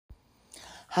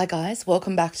Hi guys,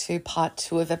 welcome back to part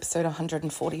 2 of episode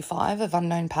 145 of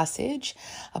Unknown Passage,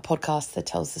 a podcast that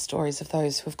tells the stories of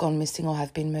those who have gone missing or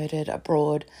have been murdered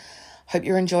abroad. Hope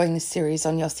you're enjoying this series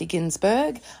on Yossi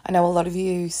Ginsberg. I know a lot of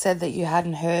you said that you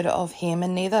hadn't heard of him,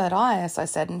 and neither had I, as I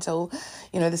said, until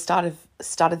the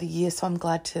start of the year. So I'm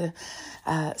glad to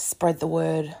spread the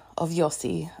word of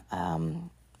Yossi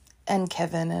and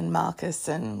Kevin and Marcus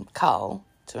and Carl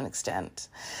to an extent.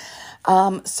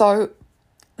 So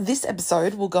this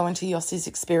episode will go into Yossi's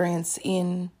experience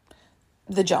in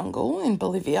the jungle in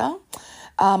Bolivia.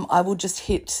 I will just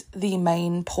hit the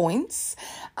main points.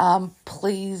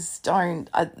 Please don't,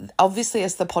 obviously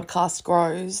as the podcast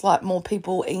grows, like more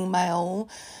people email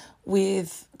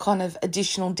with kind of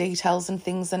additional details and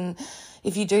things, and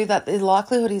if you do that, the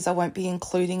likelihood is I won't be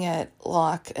including it,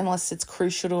 like, unless it's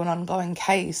crucial to an ongoing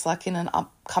case, like in an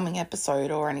upcoming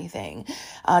episode or anything,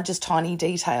 just tiny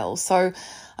details. So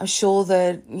I'm sure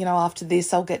that, after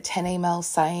this, I'll get 10 emails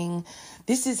saying,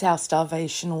 this is how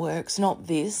starvation works, not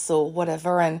this or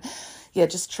whatever. And yeah,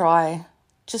 just try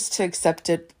just to accept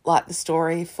it, like the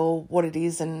story for what it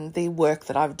is and the work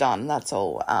that I've done. That's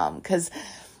all. Because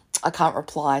I can't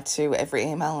reply to every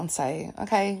email and say,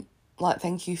 okay, like,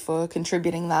 thank you for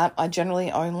contributing that. I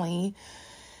generally only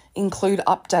include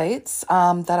updates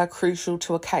that are crucial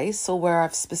to a case or where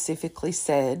I've specifically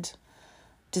said,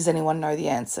 does anyone know the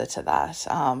answer to that?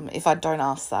 If I don't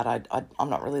ask that, I'm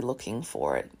not really looking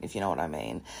for it, if you know what I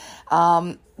mean.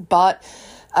 But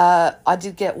I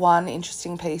did get one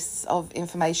interesting piece of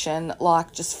information,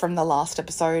 like just from the last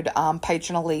episode.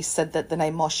 Patron Elise said that the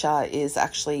name Moshe is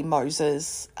actually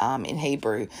Moses in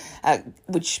Hebrew,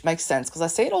 which makes sense because I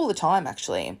see it all the time,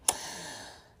 actually.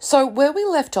 So where we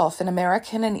left off, an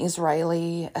American, an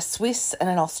Israeli, a Swiss and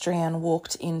an Austrian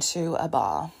walked into a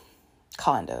bar,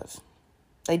 kind of.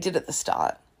 They did at the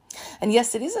start. And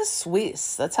yes, it is a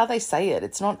Swiss. That's how they say it.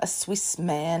 It's not a Swiss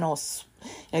man or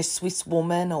Swiss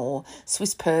woman or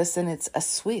Swiss person. It's a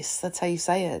Swiss. That's how you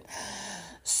say it.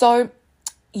 So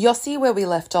Yossi, where we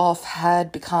left off,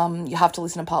 had become, you have to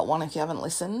listen to part 1 if you haven't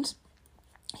listened.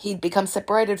 He'd become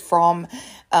separated from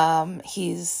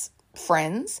his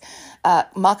friends,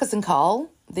 Marcus and Carl,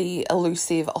 the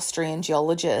elusive Austrian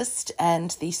geologist,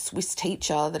 and the Swiss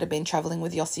teacher that had been travelling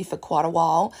with Yossi for quite a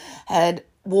while, had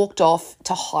walked off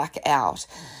to hike out.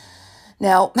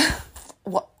 Now,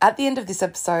 at the end of this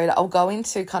episode, I'll go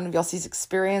into kind of Yossi's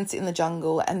experience in the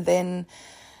jungle and then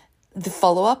the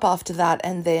follow-up after that,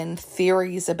 and then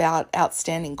theories about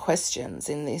outstanding questions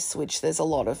in this, which there's a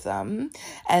lot of them,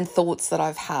 and thoughts that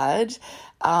I've had,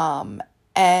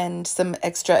 and some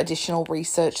extra additional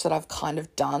research that I've kind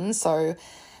of done. So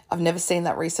I've never seen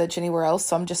that research anywhere else.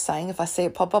 So I'm just saying, if I see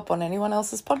it pop up on anyone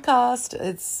else's podcast,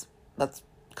 that's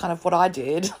kind of what I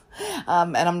did.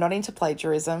 And I'm not into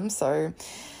plagiarism, so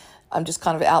I'm just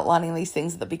kind of outlining these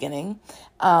things at the beginning.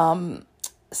 And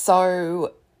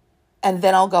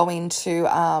then I'll go into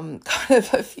kind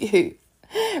of a few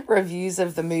reviews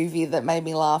of the movie that made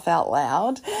me laugh out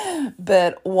loud.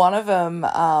 But one of them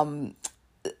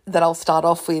that I'll start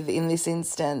off with in this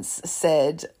instance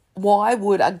said, why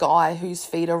would a guy whose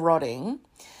feet are rotting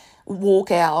walk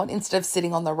out instead of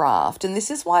sitting on the raft? And this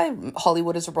is why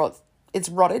Hollywood has it's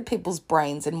rotted people's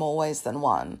brains in more ways than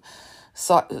one.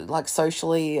 So, like,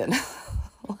 socially and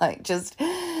like just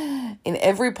in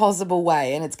every possible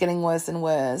way, and it's getting worse and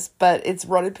worse. But it's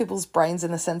rotted people's brains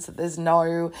in the sense that there's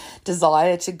no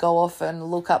desire to go off and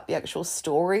look up the actual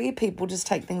story. People just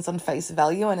take things on face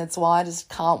value, and it's why I just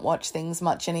can't watch things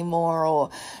much anymore, or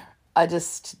I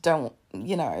just don't,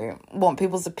 want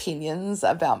people's opinions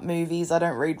about movies. I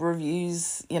don't read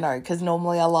reviews, because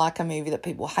normally I like a movie that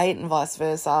people hate and vice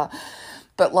versa.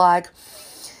 But like,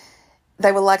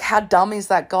 they were like, how dumb is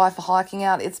that guy for hiking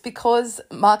out? It's because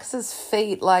Marcus's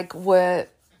feet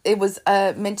it was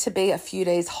meant to be a few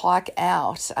days hike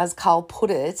out, as Carl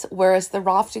put it, whereas the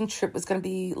rafting trip was going to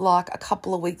be like a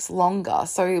couple of weeks longer.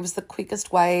 So it was the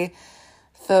quickest way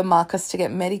for Marcus to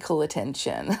get medical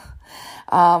attention.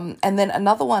 And then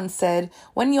another one said,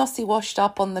 when Yossi washed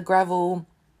up on the gravel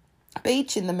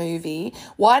beach in the movie,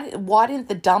 why didn't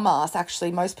the dumbass,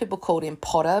 actually most people called him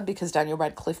Potter because Daniel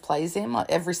Radcliffe plays him, like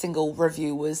every single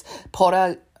review was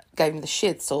Potter gave him the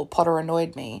shits or Potter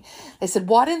annoyed me. They said,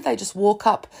 why didn't they just walk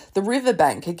up the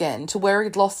riverbank again to where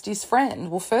he'd lost his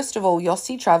friend? Well, first of all,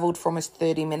 Yossi travelled for almost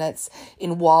 30 minutes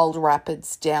in wild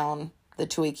rapids down the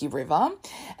Tuiki River.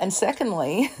 And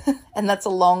secondly, and that's a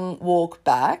long walk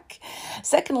back,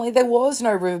 secondly, there was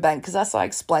no riverbank because, as I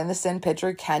explained, the San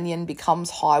Pedro Canyon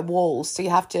becomes high walls. So you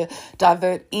have to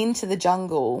divert into the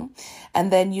jungle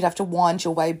and then you'd have to wind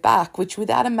your way back, which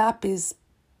without a map is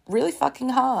really fucking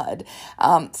hard.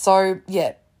 So,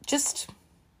 yeah, just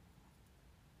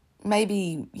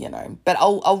maybe, but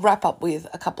I'll wrap up with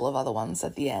a couple of other ones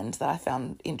at the end that I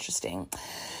found interesting.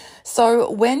 So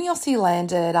when Yossi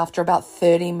landed after about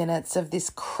 30 minutes of this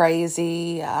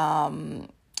crazy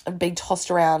being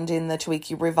tossed around in the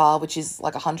Tuiki River, which is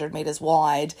like 100 meters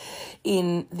wide,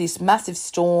 in this massive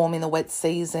storm in the wet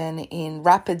season, in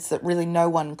rapids that really no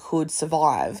one could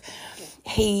survive,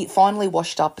 he finally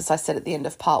washed up, as I said at the end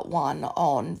of part 1,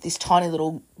 on this tiny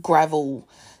little gravel.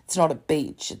 It's not a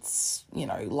beach, it's,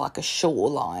 like a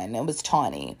shoreline. It was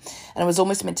tiny. And it was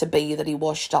almost meant to be that he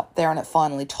washed up there and it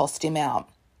finally tossed him out.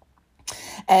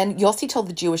 And Yossi told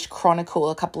the Jewish Chronicle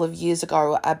a couple of years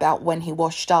ago about when he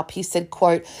washed up. He said,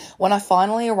 quote, "When I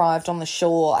finally arrived on the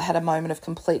shore, I had a moment of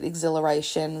complete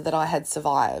exhilaration that I had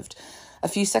survived. A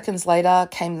few seconds later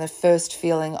came the first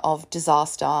feeling of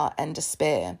disaster and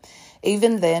despair.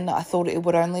 Even then, I thought it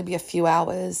would only be a few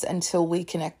hours until we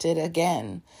connected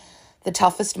again. The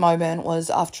toughest moment was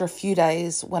after a few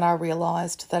days when I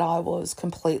realised that I was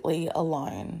completely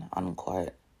alone," unquote.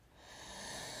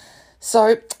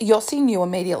 So Yossi knew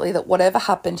immediately that whatever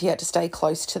happened, he had to stay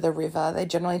close to the river. They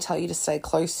generally tell you to stay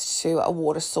close to a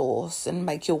water source and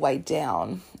make your way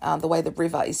down the way the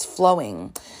river is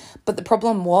flowing. But the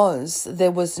problem was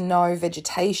there was no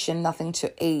vegetation, nothing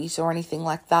to eat or anything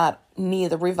like that near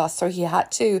the river. So he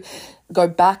had to go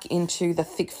back into the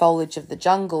thick foliage of the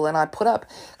jungle. And I put up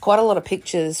quite a lot of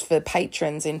pictures for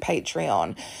patrons in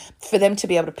Patreon for them to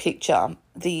be able to picture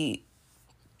the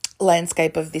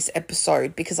landscape of this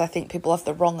episode, because I think people have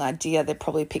the wrong idea. They're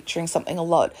probably picturing something a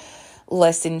lot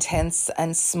less intense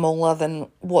and smaller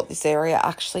than what this area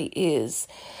actually is.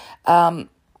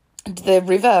 The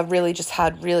river really just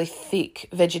had really thick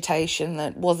vegetation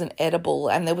that wasn't edible,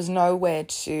 and there was nowhere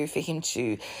for him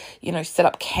to, set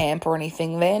up camp or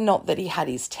anything there. Not that he had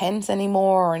his tent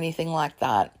anymore or anything like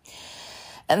that.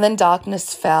 And then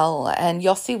darkness fell, and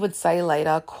Yossi would say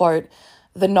later, quote,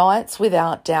 "The nights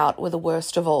without doubt were the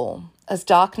worst of all. As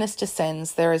darkness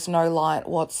descends, there is no light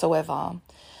whatsoever.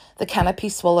 The canopy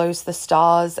swallows the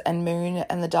stars and moon,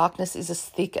 and the darkness is as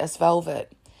thick as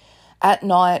velvet. At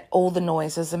night, all the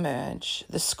noises emerge,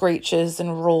 the screeches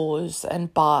and roars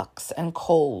and barks and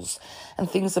calls, and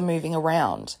things are moving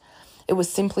around. It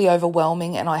was simply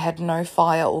overwhelming, and I had no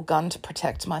fire or gun to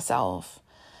protect myself.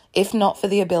 If not for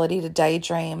the ability to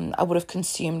daydream, I would have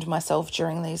consumed myself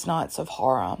during these nights of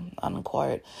horror,"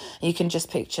 unquote. You can just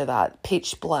picture that,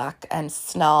 pitch black and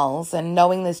snarls, and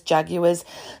knowing there's jaguars,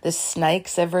 there's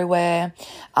snakes everywhere,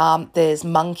 there's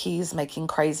monkeys making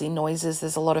crazy noises.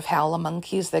 There's a lot of howler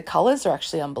monkeys. Their colours are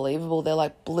actually unbelievable. They're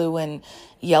like blue and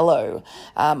yellow,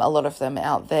 a lot of them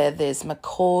out there. There's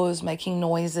macaws making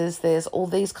noises. There's all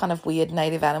these kind of weird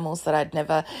native animals that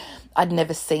I'd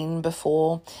never seen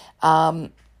before.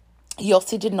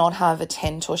 Yossi did not have a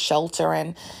tent or shelter,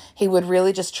 and he would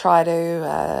really just try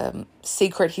to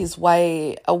secret his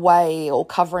way away or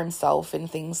cover himself in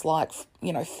things like,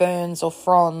 ferns or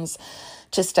fronds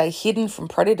to stay hidden from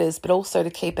predators, but also to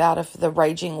keep out of the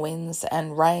raging winds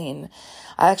and rain.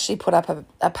 I actually put up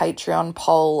a Patreon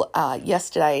poll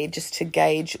yesterday just to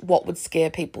gauge what would scare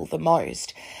people the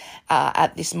most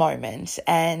at this moment.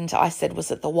 And I said,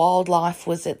 was it the wildlife?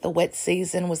 Was it the wet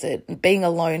season? Was it being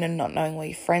alone and not knowing where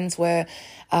your friends were?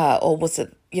 Or was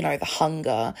it, the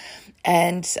hunger?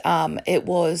 And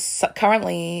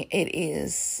it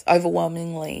is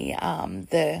overwhelmingly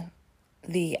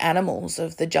the animals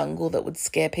of the jungle that would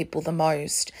scare people the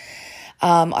most.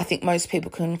 I think most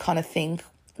people can kind of think,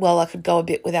 well, I could go a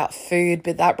bit without food,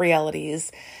 but that reality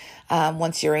is,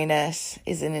 once you're in it,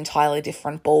 is an entirely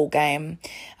different ball game.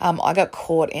 I got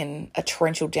caught in a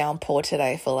torrential downpour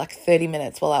today for like 30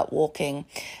 minutes while out walking,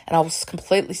 and I was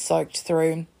completely soaked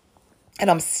through,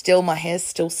 and my hair's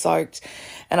still soaked.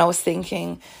 And I was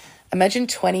thinking, imagine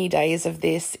 20 days of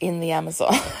this in the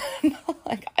Amazon.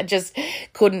 Like, I just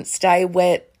couldn't stay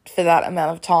wet for that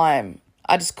amount of time.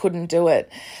 I just couldn't do it.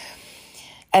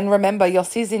 And remember,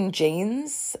 Yossi's in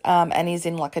jeans and he's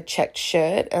in like a checked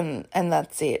shirt and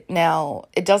that's it. Now,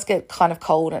 it does get kind of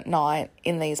cold at night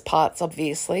in these parts,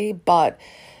 obviously, but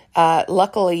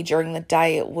luckily during the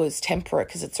day it was temperate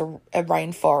because it's a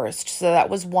rainforest. So that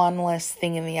was one less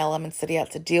thing in the elements that he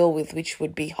had to deal with, which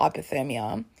would be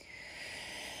hypothermia.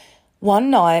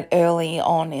 One night early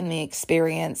on in the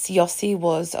experience, Yossi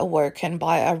was awoken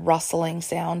by a rustling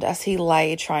sound as he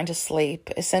lay trying to sleep,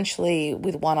 essentially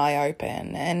with one eye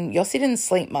open. And Yossi didn't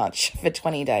sleep much for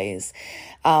 20 days.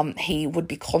 He would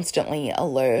be constantly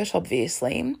alert,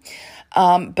 obviously.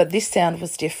 But this sound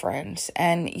was different.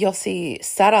 And Yossi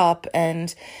sat up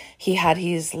and he had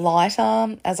his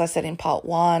lighter, as I said in part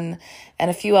 1,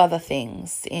 and a few other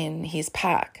things in his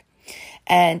pack.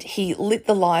 and he lit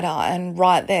the lighter, and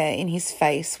right there in his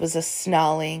face was a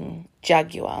snarling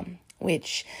jaguar,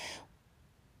 which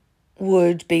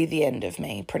would be the end of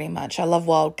me, pretty much. I love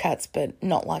wildcats, but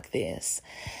not like this.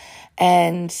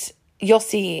 And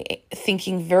Yossi,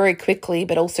 thinking very quickly,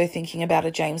 but also thinking about a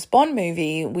James Bond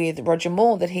movie with Roger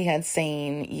Moore that he had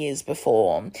seen years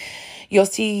before,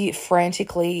 Yossi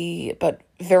frantically, but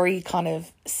very kind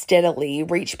of steadily,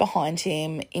 reached behind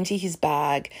him into his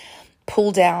bag,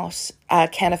 pulled out a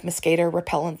can of mosquito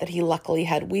repellent that he luckily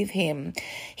had with him.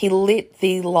 He lit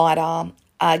the lighter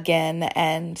again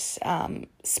and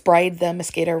sprayed the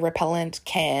mosquito repellent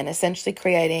can, essentially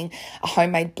creating a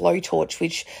homemade blowtorch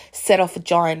which set off a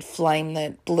giant flame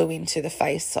that blew into the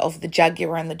face of the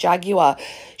jaguar, and the jaguar,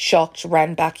 shocked,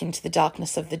 ran back into the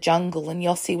darkness of the jungle. And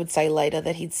Yossi would say later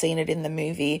that he'd seen it in the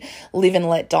movie Live and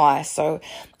Let Die. So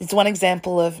it's one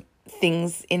example of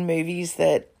things in movies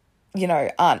that, you know,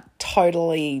 aren't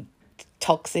totally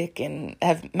toxic and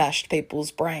have mashed people's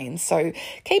brains. So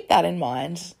keep that in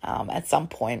mind at some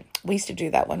point. We used to do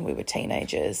that when we were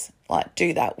teenagers, like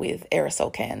do that with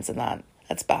aerosol cans, and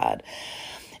that's bad.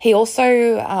 He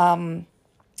also,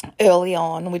 early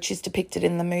on, which is depicted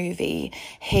in the movie,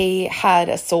 he had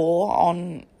a sore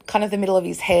on kind of the middle of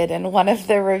his head, and one of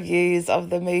the reviews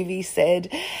of the movie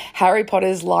said Harry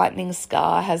Potter's lightning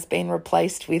scar has been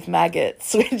replaced with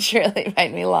maggots, which really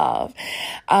made me laugh.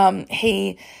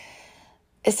 He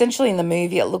essentially, in the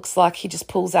movie, it looks like he just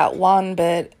pulls out one,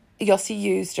 but Yossi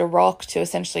used a rock to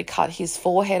essentially cut his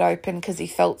forehead open because he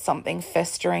felt something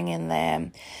festering in there.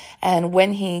 And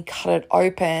when he cut it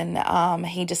open,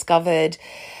 he discovered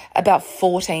about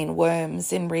 14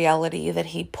 worms in reality that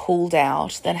he pulled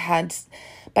out that had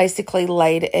basically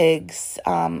laid eggs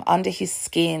under his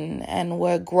skin and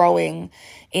were growing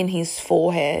in his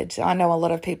forehead. I know a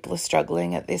lot of people are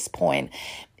struggling at this point.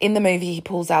 In the movie, he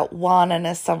pulls out one, and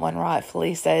as someone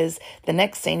rightfully says, the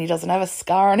next scene, he doesn't have a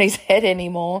scar on his head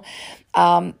anymore.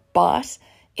 But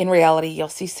in reality,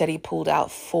 Yossi said he pulled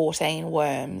out 14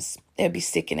 worms. It would be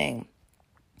sickening.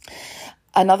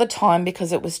 Another time,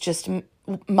 because it was just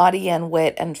muddy and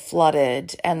wet and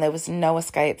flooded and there was no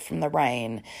escape from the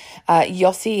rain,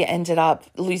 Yossi ended up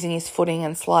losing his footing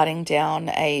and sliding down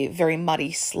a very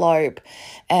muddy slope.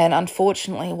 And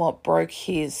unfortunately, what broke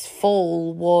his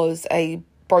fall was a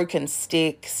broken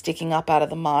stick sticking up out of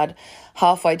the mud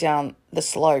halfway down the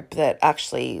slope that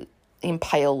actually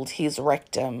impaled his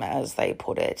rectum, as they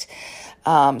put it.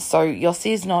 So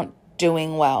Yossi's not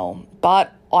doing well.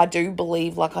 But I do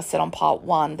believe, like I said on part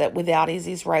one, that without his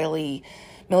Israeli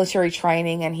military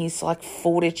training and his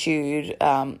fortitude,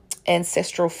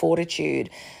 ancestral fortitude,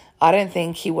 I don't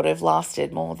think he would have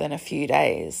lasted more than a few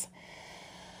days.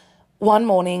 One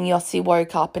morning, Yossi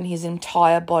woke up and his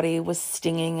entire body was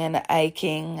stinging and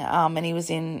aching, and he was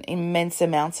in immense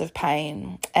amounts of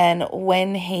pain. And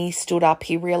when he stood up,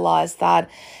 he realised that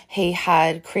he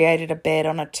had created a bed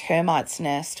on a termite's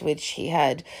nest, which he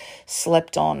had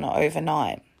slept on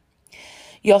overnight.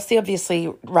 Yossi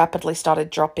obviously rapidly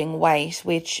started dropping weight,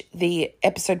 which the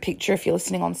episode picture, if you're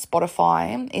listening on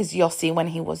Spotify, is Yossi when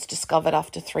he was discovered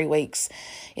after 3 weeks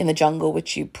in the jungle,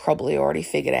 which you probably already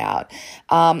figured out.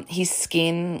 His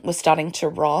skin was starting to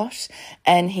rot,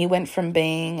 and he went from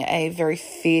being a very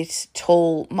fit,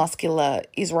 tall, muscular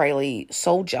Israeli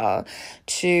soldier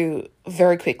to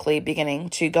very quickly beginning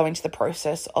to go into the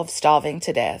process of starving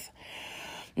to death.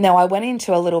 Now, I went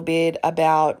into a little bit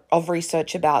of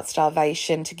research about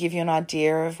starvation to give you an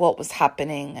idea of what was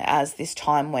happening as this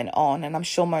time went on, and I'm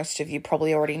sure most of you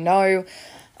probably already know.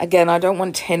 Again, I don't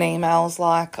want 10 emails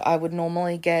like I would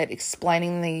normally get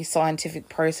explaining the scientific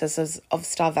processes of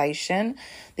starvation.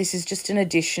 This is just an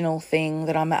additional thing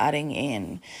that I'm adding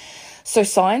in. So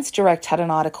Science Direct had an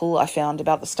article I found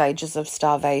about the stages of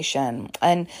starvation,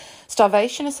 and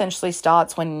starvation essentially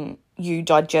starts when you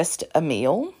digest a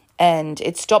meal, and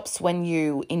it stops when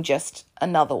you ingest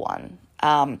another one.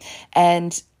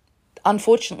 And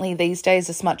unfortunately, these days,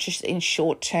 as much as in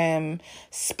short-term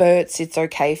spurts, it's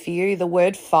okay for you. The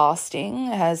word fasting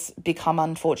has become,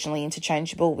 unfortunately,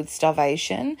 interchangeable with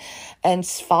starvation. And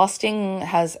fasting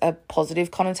has a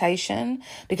positive connotation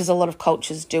because a lot of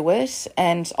cultures do it.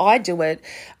 And I do it,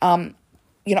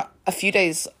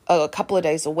 a couple of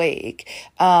days a week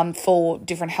for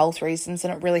different health reasons,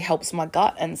 and it really helps my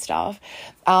gut and stuff.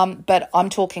 But I'm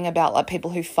talking about like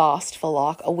people who fast for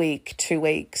like a week, 2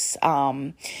 weeks.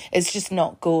 It's just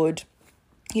not good.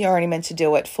 You're only meant to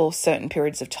do it for certain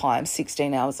periods of time,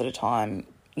 16 hours at a time,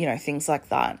 things like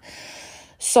that.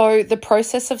 So the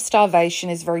process of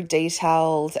starvation is very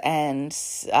detailed, and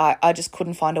I just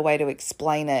couldn't find a way to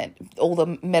explain it. All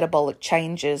the metabolic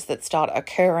changes that start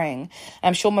occurring.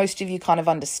 I'm sure most of you kind of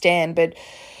understand, but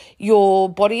your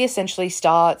body essentially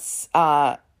starts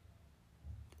the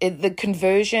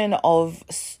conversion of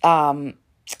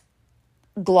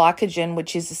glycogen,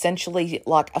 which is essentially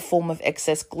like a form of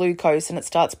excess glucose, and it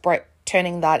starts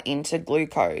turning that into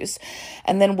glucose.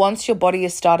 And then once your body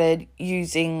has started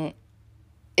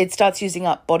it starts using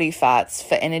up body fats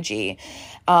for energy,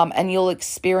 and you'll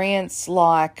experience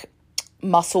like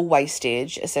muscle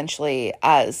wastage essentially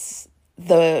as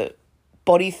the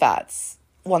body fats,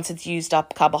 once it's used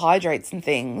up carbohydrates and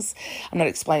things. I'm not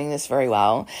explaining this very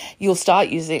well. You'll start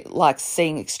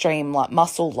seeing extreme like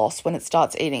muscle loss when it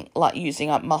starts using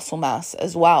up muscle mass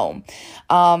as well.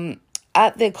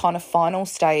 At the kind of final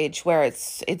stage where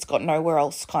it's got nowhere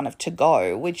else kind of to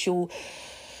go, which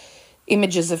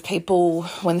images of people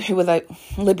who were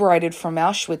liberated from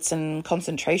Auschwitz and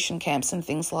concentration camps and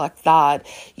things like that,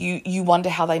 you wonder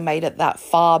how they made it that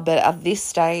far. But at this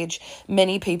stage,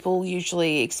 many people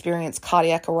usually experience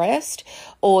cardiac arrest,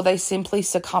 or they simply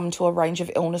succumb to a range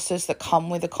of illnesses that come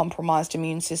with a compromised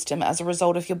immune system as a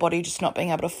result of your body just not being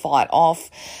able to fight off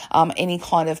any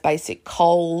kind of basic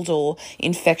cold or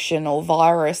infection or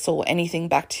virus or anything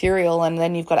bacterial. And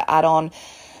then you've got to add on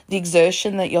the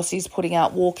exertion that Yossi's putting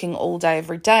out, walking all day,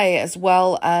 every day, as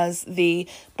well as the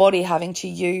body having to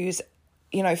use,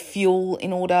 fuel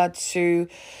in order to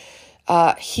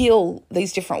heal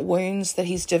these different wounds that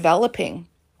he's developing.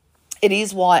 It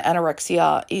is why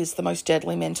anorexia is the most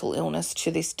deadly mental illness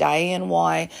to this day, and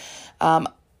why, long-term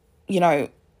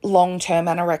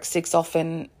anorexics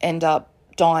often end up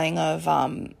dying of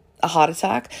a heart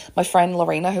attack. My friend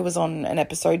Lorena, who was on an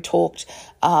episode, talked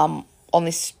on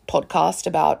this podcast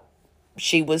about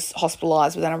she was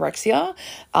hospitalized with anorexia,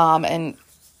 and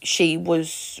she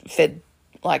was fed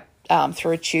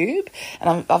through a tube,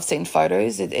 and I've seen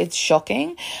photos. It's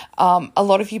shocking. A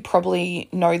lot of you probably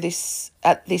know this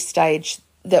at this stage,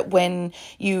 that when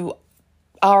you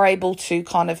are able to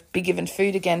kind of be given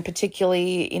food again,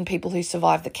 particularly in people who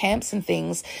survive the camps and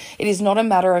things, it is not a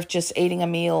matter of just eating a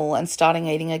meal and starting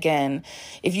eating again.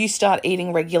 If you start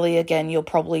eating regularly again, you'll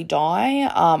probably die.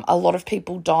 A lot of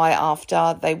people die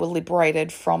after they were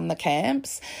liberated from the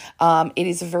camps. It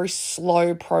is a very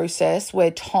slow process where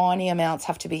tiny amounts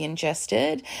have to be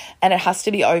ingested, and it has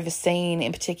to be overseen,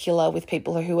 in particular with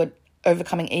people who are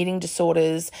overcoming eating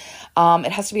disorders.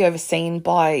 It has to be overseen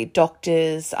by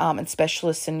doctors and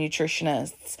specialists and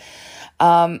nutritionists.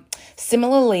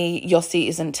 Similarly, Yossi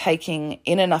isn't taking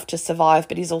in enough to survive,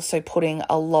 but he's also putting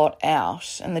a lot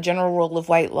out. And the general rule of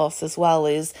weight loss as well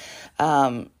is,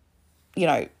 put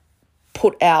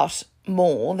out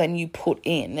more than you put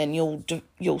in, and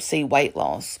you'll see weight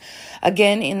loss.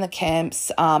 Again, in the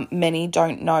camps, many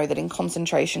don't know that in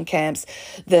concentration camps,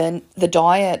 the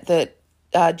diet that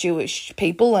Jewish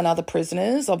people and other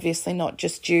prisoners, obviously not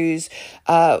just Jews,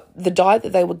 the diet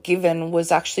that they were given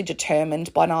was actually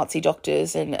determined by Nazi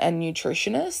doctors and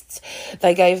nutritionists.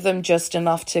 They gave them just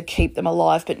enough to keep them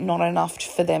alive, but not enough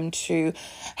for them to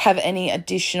have any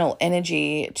additional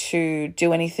energy to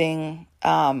do anything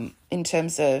in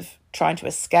terms of trying to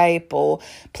escape or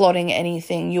plotting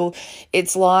anything.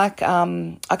 It's like,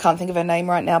 I can't think of her name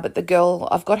right now, but the girl,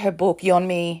 I've got her book,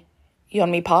 Yeonmi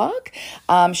Park.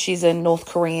 She's a North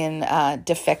Korean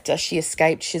defector. She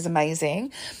escaped. She's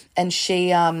amazing. And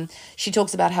she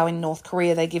talks about how in North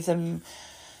Korea they give them,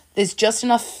 there's just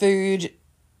enough food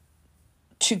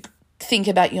to think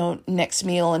about your next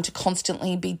meal and to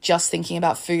constantly be just thinking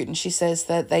about food. And she says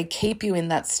that they keep you in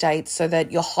that state so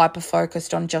that you're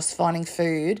hyper-focused on just finding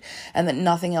food and that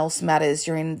nothing else matters.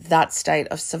 You're in that state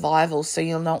of survival, so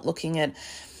you're not looking at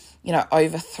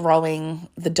overthrowing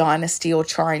the dynasty or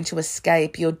trying to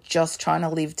escape. You're just trying to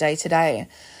live day to day.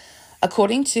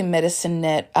 According to Medicine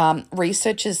Net,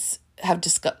 researchers have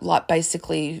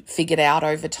basically figured out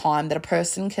over time that a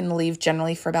person can live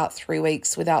generally for about 3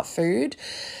 weeks without food.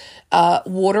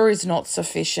 Water is not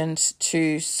sufficient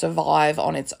to survive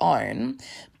on its own,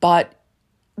 but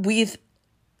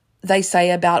they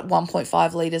say about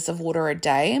 1.5 litres of water a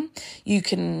day, you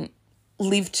can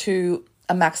live to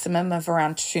a maximum of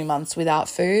around 2 months without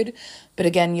food. But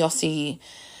again, Yossi,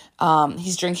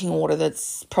 he's drinking water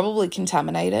that's probably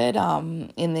contaminated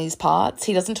in these parts.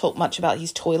 He doesn't talk much about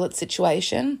his toilet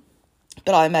situation,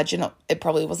 but I imagine it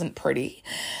probably wasn't pretty.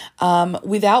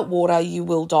 Without water, you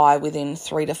will die within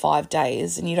 3 to 5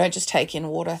 days, and you don't just take in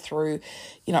water through,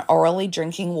 orally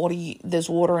drinking water. There's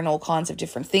water in all kinds of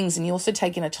different things, and you also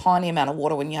take in a tiny amount of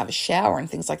water when you have a shower and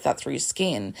things like that through your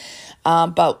skin.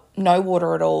 But no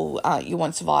water at all, you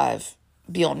won't survive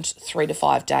beyond 3 to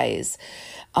 5 days.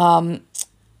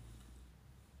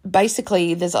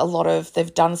 Basically,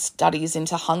 they've done studies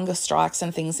into hunger strikes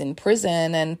and things in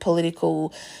prison and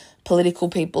political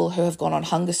people who have gone on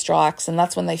hunger strikes, and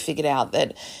that's when they figured out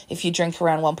that if you drink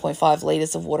around 1.5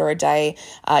 litres of water a day,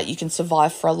 you can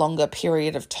survive for a longer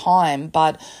period of time.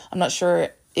 But I'm not sure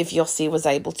if Yossi was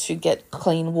able to get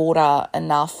clean water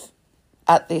enough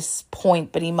at this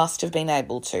point, but he must have been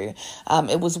able to.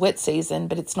 It was wet season,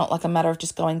 but it's not like a matter of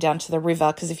just going down to the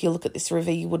river, because if you look at this river,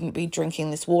 you wouldn't be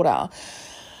drinking this water.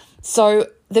 So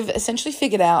they've essentially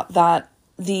figured out that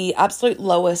the absolute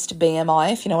lowest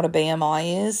BMI, if you know what a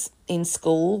BMI is, in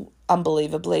school,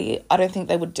 unbelievably, I don't think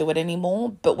they would do it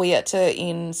anymore, but we had to,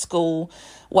 in school,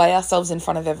 weigh ourselves in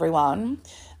front of everyone.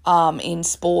 In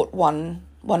sport, one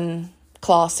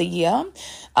class a year.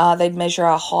 They'd measure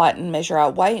our height and measure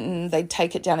our weight, and they'd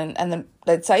take it down and then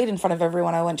they'd say it in front of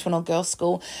everyone. I went to an all-girls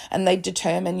school, and they'd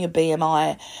determine your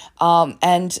BMI.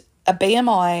 And a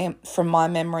BMI, from my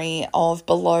memory, of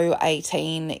below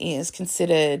 18 is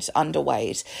considered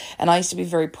underweight. And I used to be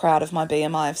very proud of my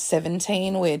BMI of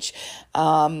 17, which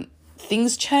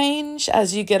things change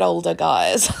as you get older,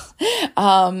 guys.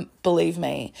 Believe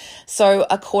me. So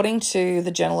according to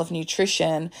the Journal of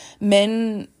Nutrition,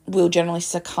 men will generally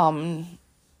succumb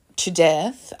to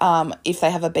death if they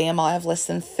have a BMI of less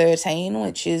than 13,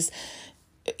 which is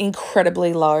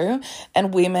incredibly low,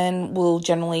 and women will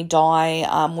generally die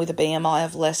with a BMI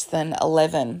of less than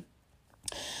 11.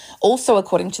 Also,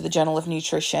 according to the Journal of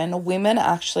Nutrition, women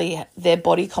actually, their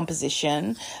body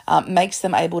composition makes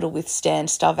them able to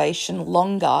withstand starvation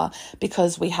longer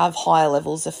because we have higher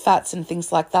levels of fats and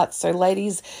things like that. So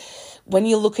ladies, when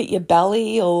you look at your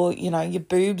belly or, your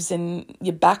boobs and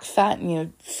your back fat and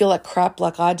you feel like crap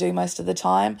like I do most of the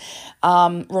time,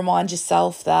 remind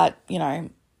yourself that,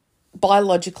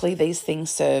 biologically these things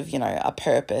serve, a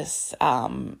purpose.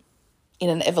 In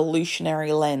an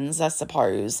evolutionary lens, I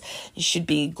suppose. You should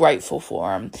be grateful for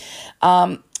them.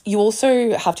 You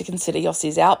also have to consider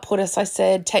Yossi's output. As I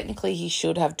said, technically he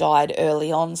should have died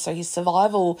early on, so his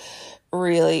survival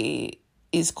really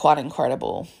is quite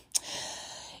incredible.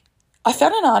 I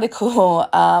found an article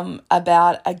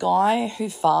about a guy who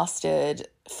fasted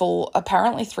for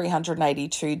apparently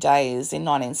 382 days in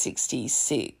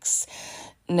 1966.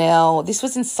 Now, this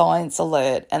was in Science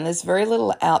Alert, and there's very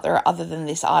little out there other than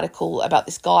this article about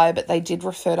this guy, but they did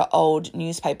refer to old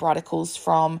newspaper articles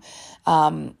from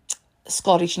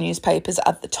Scottish newspapers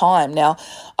at the time. Now,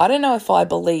 I don't know if I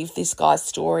believe this guy's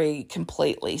story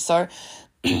completely. So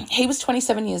he was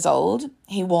 27 years old.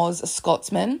 He was a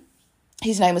Scotsman.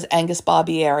 His name was Angus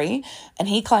Barbieri, and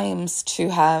he claims to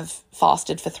have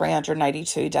fasted for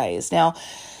 382 days. Now,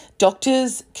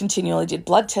 doctors continually did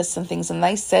blood tests and things, and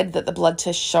they said that the blood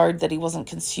test showed that he wasn't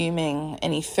consuming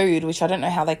any food, which I don't know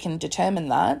how they can determine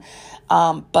that.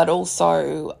 But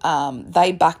also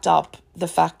they backed up the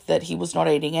fact that he was not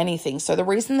eating anything. So the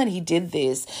reason that he did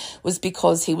this was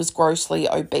because he was grossly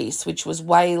obese, which was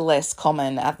way less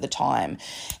common at the time.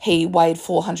 He weighed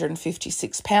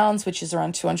 456 pounds, which is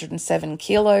around 207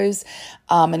 kilos,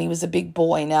 and he was a big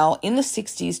boy. Now, in the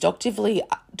 60s,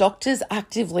 doctors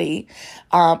actively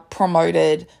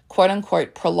promoted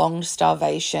quote-unquote prolonged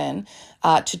starvation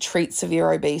to treat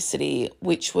severe obesity,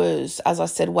 which was, as I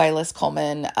said, way less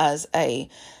common as a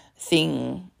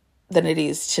thing than it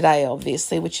is today,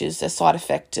 obviously, which is a side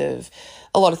effect of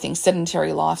a lot of things: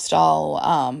 sedentary lifestyle,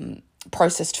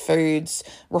 processed foods,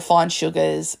 refined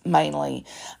sugars mainly.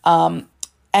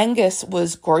 Angus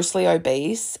was grossly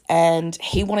obese and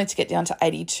he wanted to get down to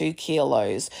 82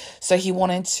 kilos. So he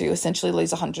wanted to essentially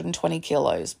lose 120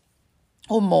 kilos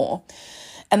or more.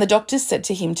 And the doctors said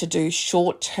to him to do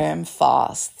short-term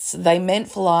fasts. They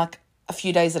meant for like a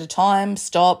few days at a time,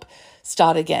 start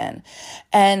again.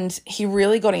 And he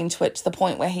really got into it to the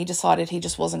point where he decided he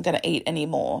just wasn't going to eat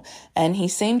anymore. And he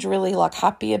seemed really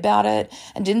happy about it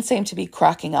and didn't seem to be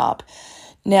cracking up.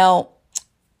 Now,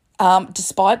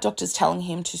 despite doctors telling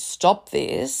him to stop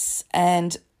this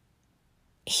and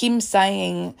him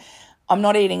saying, I'm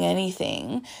not eating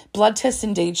anything, blood tests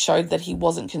indeed showed that he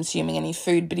wasn't consuming any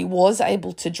food, but he was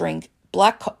able to drink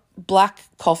black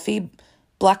coffee,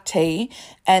 black tea,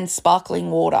 and sparkling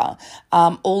water,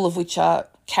 all of which are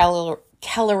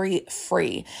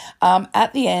calorie-free.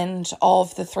 At the end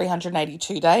of the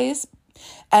 382 days,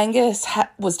 Angus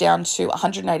was down to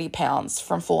 180 pounds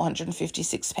from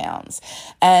 456 pounds.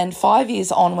 And 5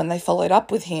 years on, when they followed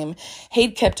up with him,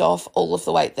 he'd kept off all of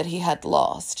the weight that he had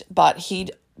lost, but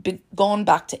he'd gone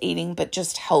back to eating, but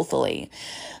just healthily.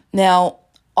 Now,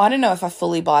 I don't know if I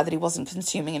fully buy that he wasn't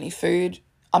consuming any food.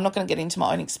 I'm not going to get into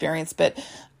my own experience, but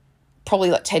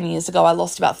probably like 10 years ago, I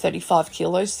lost about 35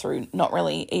 kilos through not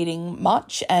really eating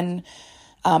much and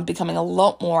becoming a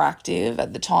lot more active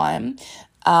at the time.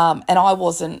 And I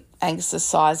wasn't Angus's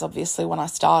size, obviously, when I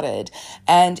started.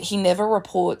 And he never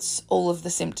reports all of the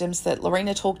symptoms that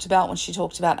Lorena talked about when she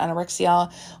talked about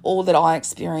anorexia, or that I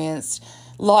experienced.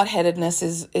 Lightheadedness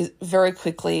is very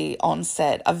quickly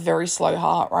onset, a very slow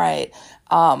heart rate,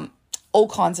 all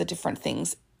kinds of different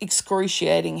things,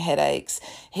 excruciating headaches.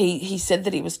 He said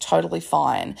that he was totally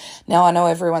fine. Now, I know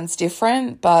everyone's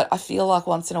different, but I feel like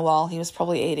once in a while he was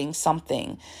probably eating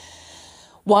something.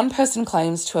 One person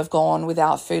claims to have gone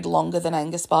without food longer than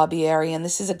Angus Barbieri, and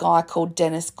this is a guy called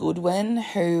Dennis Goodwin,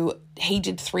 who he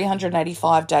did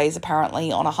 385 days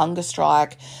apparently on a hunger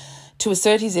strike to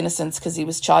assert his innocence because he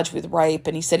was charged with rape,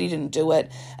 and he said he didn't do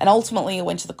it. And ultimately he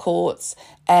went to the courts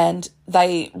and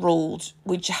they ruled,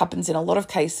 which happens in a lot of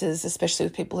cases, especially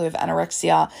with people who have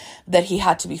anorexia, that he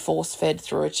had to be force-fed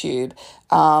through a tube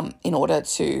in order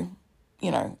to,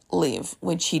 live,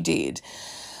 which he did.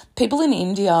 People in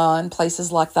India and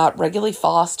places like that regularly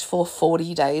fast for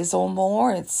 40 days or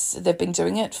more. They've been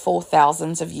doing it for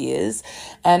thousands of years.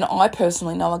 And I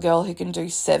personally know a girl who can do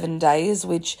 7 days,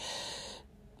 which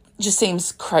just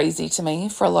seems crazy to me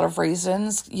for a lot of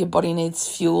reasons. Your body needs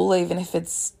fuel, even if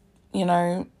it's,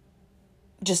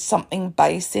 just something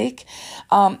basic.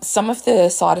 Some of the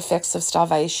side effects of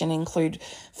starvation include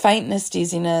faintness,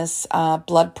 dizziness,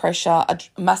 blood pressure, a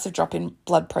massive drop in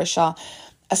blood pressure,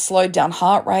 a slowed down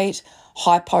heart rate,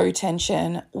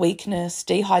 hypotension, weakness,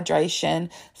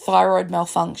 dehydration, thyroid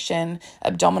malfunction,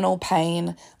 abdominal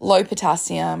pain, low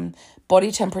potassium, body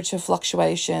temperature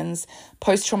fluctuations,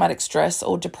 post-traumatic stress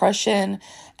or depression,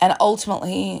 and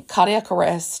ultimately cardiac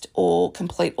arrest or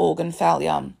complete organ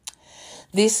failure.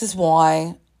 This is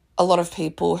why a lot of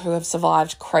people who have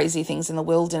survived crazy things in the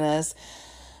wilderness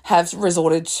have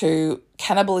resorted to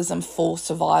cannibalism for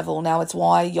survival. Now, it's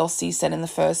why Yossi said in the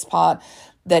first part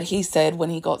that he said when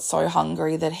he got so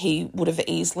hungry that he would have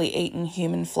easily eaten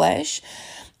human flesh.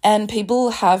 And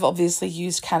people have obviously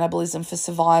used cannibalism for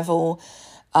survival,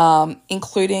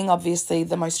 including obviously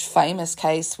the most famous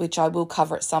case, which I will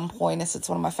cover at some point as it's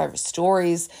one of my favourite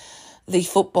stories, the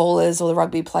footballers or the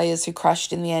rugby players who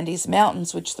crashed in the Andes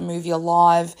Mountains, which the movie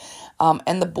Alive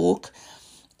and the book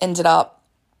ended up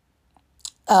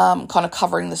kind of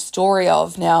covering the story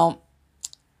of. Now,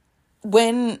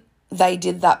 when they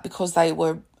did that because they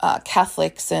were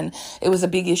Catholics and it was a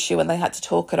big issue and they had to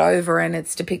talk it over, and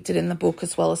it's depicted in the book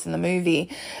as well as in the movie.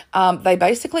 They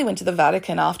basically went to the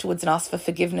Vatican afterwards and asked for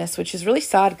forgiveness, which is really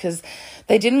sad because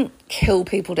they didn't kill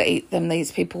people to eat them.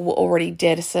 These people were already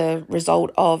dead as a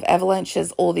result of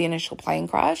avalanches or the initial plane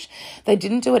crash. They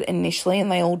didn't do it initially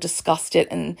and they all discussed it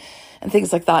and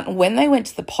things like that. And when they went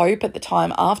to the Pope at the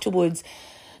time afterwards,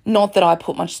 not that I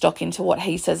put much stock into what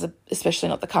he says, especially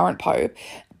not the current Pope,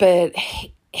 but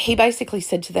he basically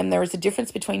said to them there is a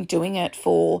difference between doing it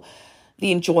for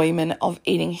the enjoyment of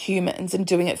eating humans and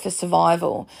doing it for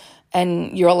survival.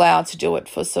 And you're allowed to do it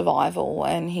for survival.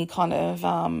 And he kind of,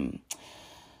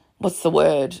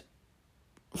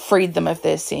 freed them of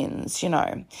their sins,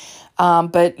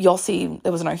 But Yossi,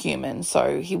 there was no human,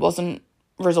 so he wasn't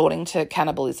resorting to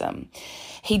cannibalism.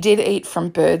 He did eat from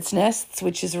birds' nests,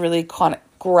 which is a really kind of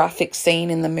graphic scene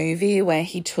in the movie where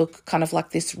he took kind of like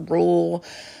this raw,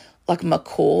 like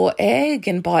macaw egg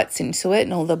and bites into it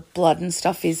and all the blood and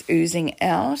stuff is oozing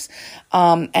out.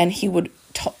 And he would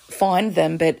find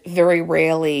them, but very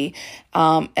rarely.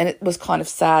 And it was kind of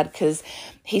sad because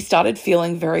he started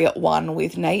feeling very at one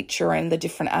with nature and the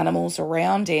different animals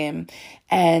around him.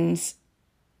 And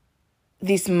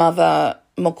this mother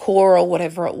macaw or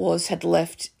whatever it was had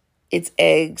left its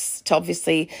eggs to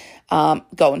obviously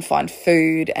go and find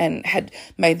food and had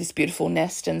made this beautiful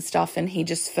nest and stuff. And he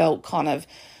just felt kind of,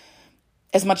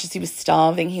 as much as he was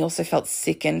starving, he also felt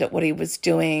sickened at what he was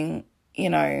doing,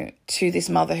 to this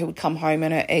mother who would come home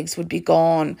and her eggs would be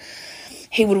gone.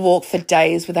 He would walk for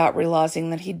days without realising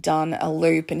that he'd done a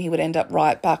loop, and he would end up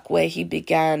right back where he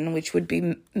began, which would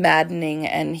be maddening,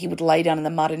 and he would lay down in the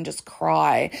mud and just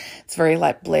cry. It's very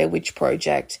like Blair Witch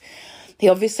Project. He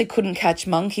obviously couldn't catch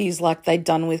monkeys like they'd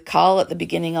done with Carl at the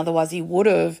beginning, otherwise he would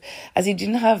have, as he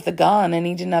didn't have the gun and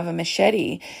he didn't have a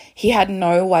machete. He had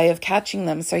no way of catching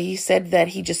them, so he said that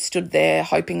he just stood there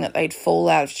hoping that they'd fall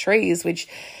out of trees, which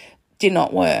did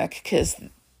not work because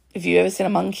if you've ever seen a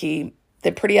monkey,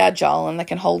 they're pretty agile and they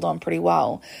can hold on pretty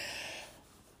well.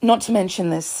 Not to mention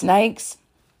there's snakes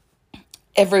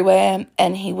everywhere,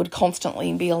 and he would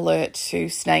constantly be alert to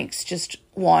snakes just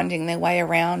winding their way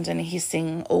around and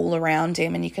hissing all around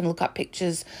him. And you can look up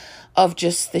pictures of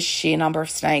just the sheer number of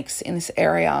snakes in this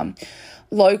area.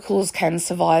 Locals can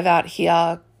survive out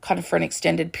here kind of for an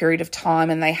extended period of time,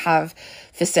 and they have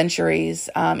for centuries,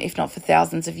 if not for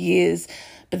thousands of years.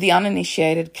 But the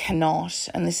uninitiated cannot.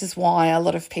 And this is why a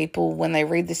lot of people, when they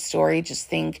read this story, just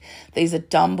think these are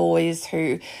dumb boys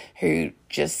who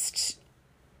just,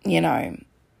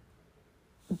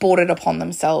 brought it upon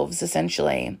themselves,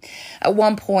 essentially. At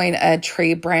one point, a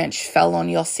tree branch fell on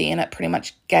Yossi and it pretty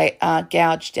much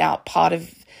gouged out part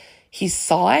of his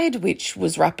side, which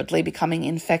was rapidly becoming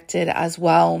infected as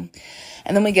well.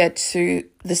 And then we get to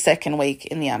the second week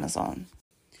in the Amazon.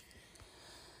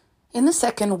 In the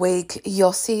second week,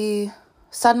 Yossi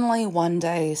suddenly one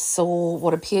day saw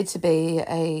what appeared to be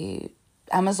a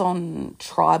Amazon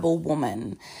tribal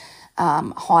woman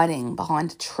hiding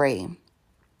behind a tree.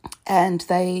 And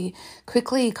they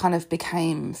quickly kind of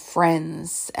became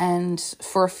friends. And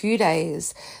for a few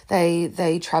days,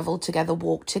 they travelled together,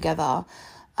 walked together,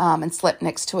 and slept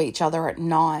next to each other at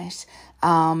night.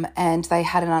 And they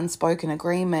had an unspoken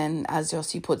agreement, as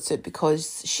Yossi puts it,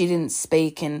 because she didn't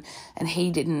speak and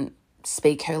he didn't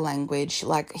speak her language.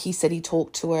 Like, he said he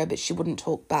talked to her, but she wouldn't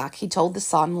talk back. He told the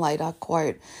Sun later,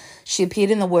 quote, "She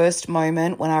appeared in the worst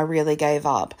moment when I really gave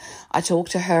up. I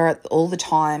talked to her all the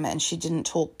time and she didn't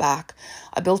talk back.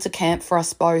 I built a camp for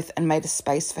us both and made a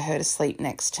space for her to sleep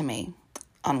next to me,"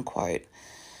 unquote.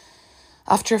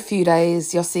 After a few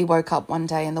days, Yossi woke up one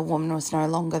day and the woman was no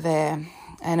longer there.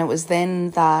 And it was then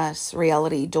that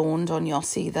reality dawned on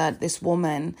Yossi that this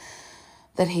woman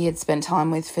that he had spent time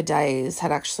with for days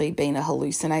had actually been a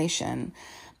hallucination,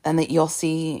 and that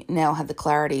Yossi now had the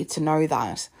clarity to know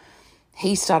that.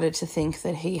 He started to think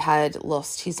that he had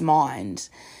lost his mind.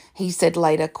 He said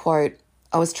later, quote,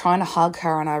 "I was trying to hug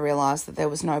her and I realised that there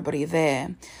was nobody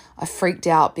there. I freaked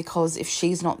out because if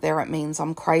she's not there, it means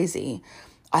I'm crazy.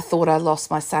 I thought I lost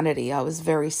my sanity. I was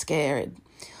very scared.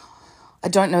 I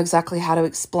don't know exactly how to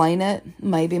explain it.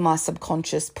 Maybe my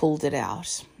subconscious pulled it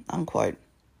out," unquote.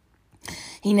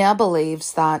 He now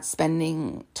believes that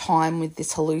spending time with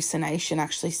this hallucination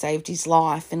actually saved his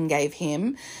life and gave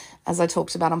him, as I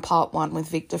talked about in part 1 with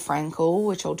Viktor Frankl,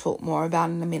 which I'll talk more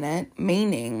about in a minute,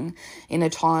 meaning in a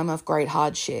time of great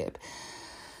hardship.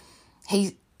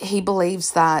 He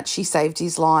believes that she saved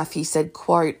his life. He said,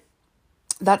 quote,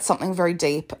 "That's something very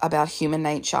deep about human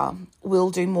nature. We'll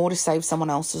do more to save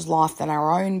someone else's life than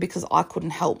our own because I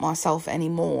couldn't help myself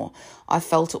anymore. I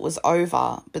felt it was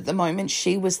over, but the moment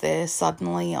she was there,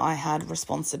 suddenly I had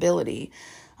responsibility,"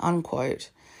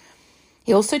 unquote.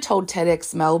 He also told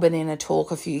TEDx Melbourne in a talk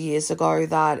a few years ago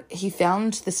that he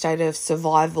found the state of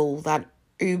survival, that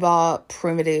uber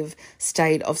primitive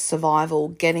state of survival,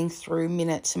 getting through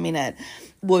minute to minute,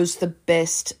 was the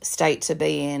best state to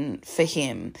be in for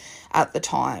him at the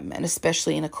time, and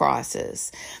especially in a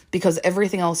crisis, because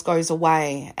everything else goes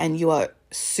away and you are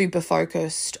super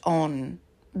focused on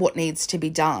what needs to be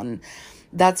done.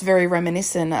 That's very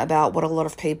reminiscent about what a lot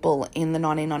of people in the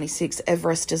 1996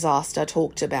 Everest disaster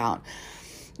talked about.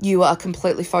 You are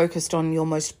completely focused on your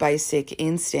most basic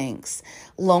instincts.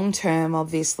 Long term,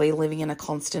 obviously, living in a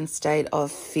constant state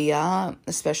of fear,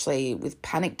 especially with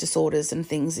panic disorders and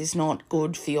things, is not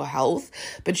good for your health.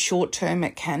 But short term,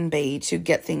 it can be to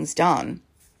get things done.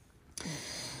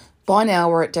 By now,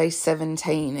 we're at day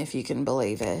 17, if you can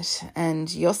believe it. And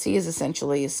Yossi is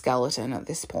essentially a skeleton at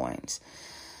this point.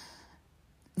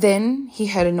 Then he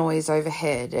heard a noise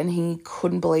overhead and he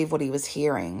couldn't believe what he was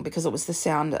hearing, because it was the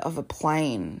sound of a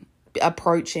plane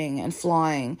approaching and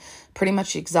flying pretty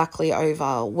much exactly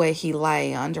over where he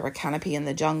lay under a canopy in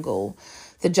the jungle.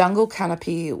 The jungle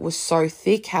canopy was so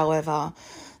thick, however,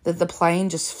 that the plane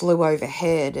just flew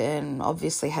overhead and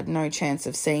obviously had no chance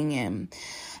of seeing him.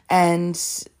 And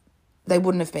they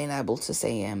wouldn't have been able to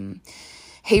see him.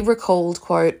 He recalled,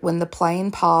 quote, "When the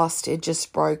plane passed, it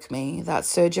just broke me. That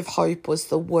surge of hope was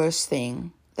the worst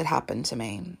thing that happened to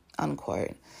me,"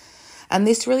 unquote. And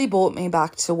this really brought me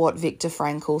back to what Viktor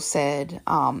Frankl said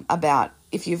about,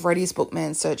 if you've read his book,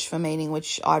 Man's Search for Meaning,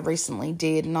 which I recently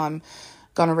did, and I'm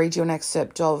going to read you an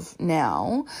excerpt of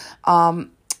now.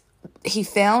 He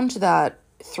found that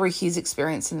through his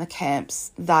experience in the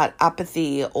camps, that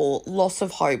apathy or loss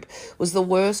of hope was the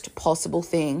worst possible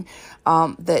thing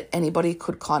that anybody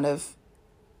could kind of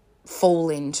fall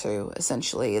into,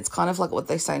 essentially. It's kind of like what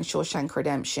they say in Shawshank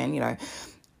Redemption,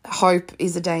 hope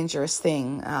is a dangerous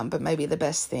thing, but maybe the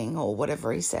best thing, or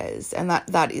whatever he says. And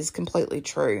that is completely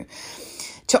true.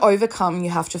 To overcome, you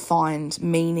have to find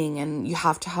meaning and you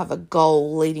have to have a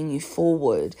goal leading you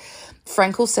forward.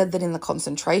 Frankl said that in the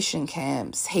concentration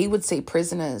camps, he would see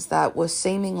prisoners that were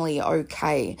seemingly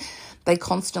okay. They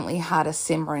constantly had a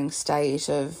simmering state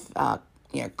of,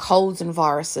 colds and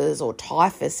viruses, or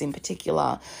typhus in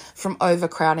particular, from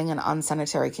overcrowding and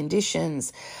unsanitary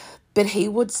conditions. But he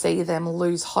would see them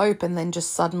lose hope and then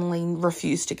just suddenly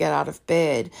refuse to get out of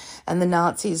bed. And the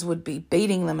Nazis would be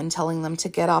beating them and telling them to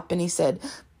get up. And he said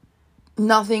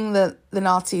nothing that the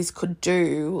Nazis could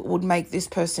do would make this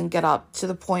person get up, to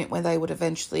the point where they would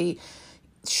eventually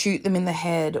shoot them in the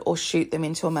head or shoot them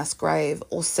into a mass grave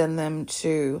or send them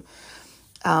to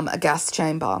a gas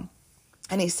chamber.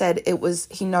 And he said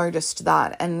he noticed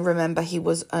that. And remember, he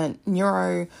was a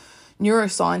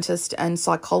neuroscientist and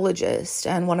psychologist,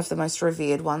 and one of the most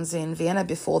revered ones in Vienna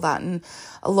before that. And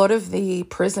a lot of the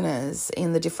prisoners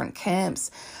in the different camps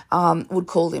would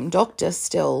call him doctor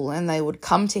still, and they would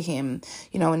come to him,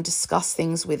 and discuss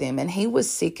things with him. And he was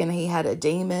sick, and he had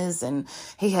edemas, and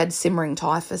he had simmering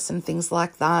typhus and things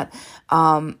like that.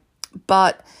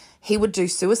 But he would do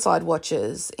suicide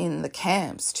watches in the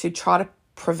camps to try to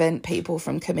prevent people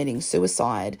from committing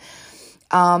suicide.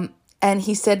 And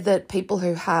he said that people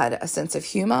who had a sense of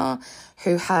humour,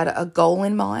 who had a goal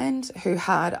in mind, who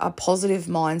had a positive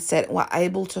mindset, were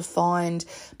able to find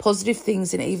positive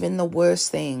things in even the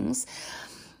worst things.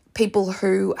 People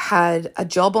who had a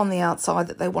job on the outside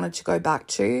that they wanted to go back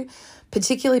to,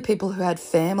 particularly people who had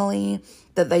family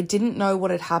that they didn't know what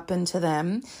had happened to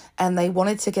them and they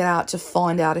wanted to get out to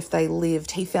find out if they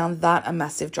lived. He found that a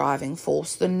massive driving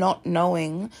force. The not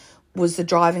knowing was the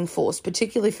driving force,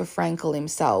 particularly for Frankl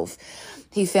himself.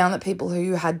 He found that people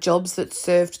who had jobs that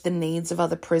served the needs of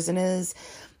other prisoners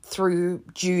through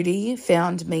duty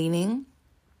found meaning.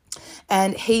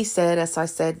 And he said, as I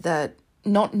said, that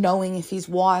not knowing if his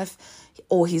wife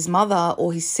or his mother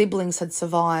or his siblings had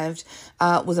survived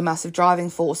was a massive driving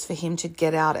force for him to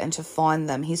get out and to find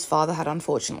them. His father had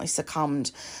unfortunately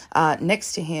succumbed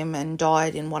next to him and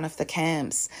died in one of the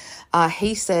camps.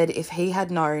 He said if he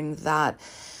had known that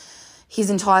his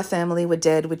entire family were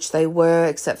dead, which they were,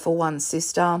 except for one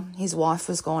sister. His wife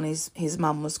was gone, his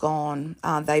mum was gone.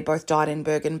 They both died in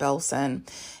Bergen-Belsen.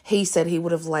 He said he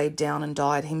would have laid down and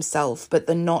died himself, but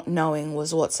the not knowing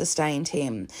was what sustained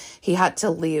him. He had to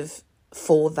live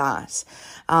for that.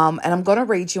 And I'm going to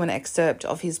read you an excerpt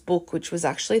of his book, which was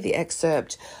actually the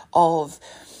excerpt of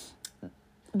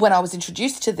when I was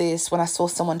introduced to this, when I saw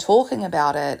someone talking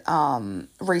about it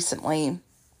recently,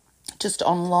 just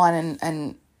online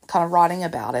and kind of writing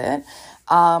about it.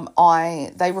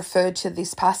 They referred to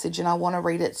this passage, and I want to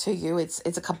read it to you. It's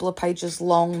a couple of pages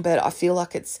long, but I feel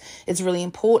like it's really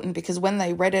important, because when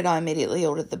they read it, I immediately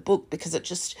ordered the book, because it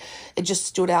just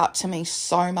stood out to me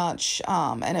so much,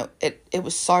 and it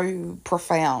was so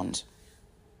profound.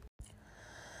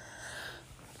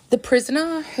 The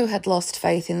prisoner who had lost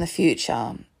faith in the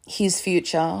future, his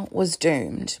future was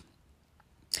doomed.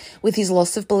 With his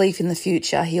loss of belief in the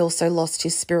future, he also lost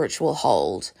his spiritual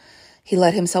hold. He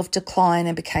let himself decline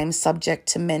and became subject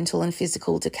to mental and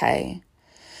physical decay.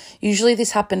 Usually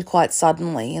this happened quite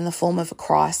suddenly in the form of a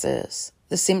crisis,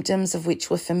 the symptoms of which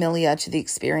were familiar to the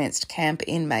experienced camp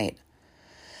inmate.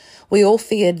 We all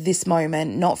feared this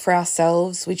moment, not for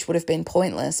ourselves, which would have been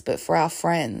pointless, but for our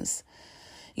friends.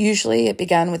 Usually it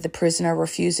began with the prisoner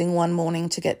refusing one morning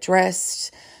to get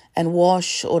dressed and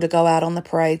wash or to go out on the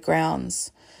parade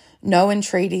grounds. No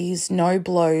entreaties, no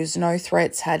blows, no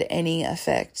threats had any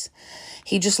effect.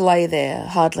 He just lay there,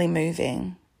 hardly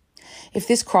moving. If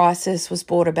this crisis was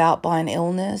brought about by an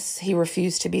illness, he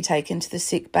refused to be taken to the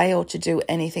sick bay or to do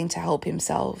anything to help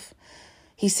himself.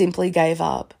 He simply gave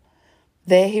up.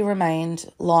 There he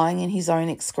remained, lying in his own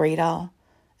excreta,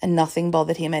 and nothing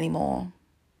bothered him anymore.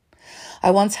 I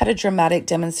once had a dramatic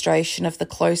demonstration of the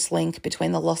close link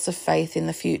between the loss of faith in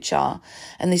the future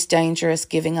and this dangerous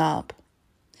giving up.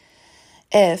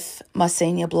 F, my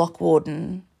senior block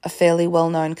warden, a fairly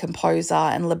well-known composer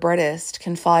and librettist,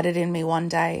 confided in me one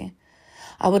day.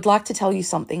 I would like to tell you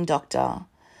something, Doctor.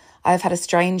 I have had a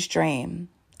strange dream.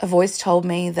 A voice told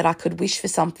me that I could wish for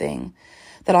something,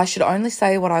 that I should only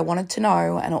say what I wanted to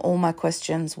know and all my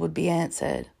questions would be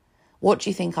answered. What do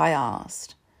you think I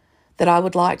asked? That I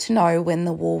would like to know when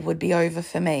the war would be over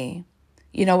for me.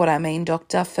 You know what I mean,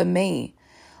 Doctor, for me.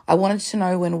 I wanted to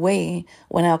know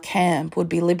when our camp would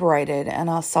be liberated and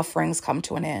our sufferings come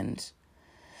to an end.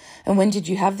 And when did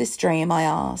you have this dream, I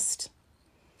asked.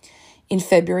 In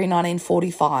February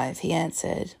 1945, he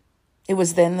answered. It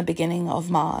was then the beginning of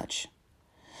March.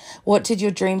 What did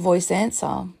your dream voice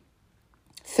answer?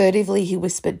 Furtively he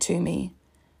whispered to me,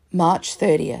 March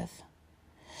 30th.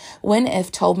 When F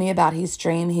told me about his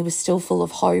dream, he was still full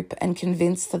of hope and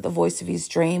convinced that the voice of his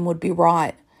dream would be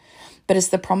right. But as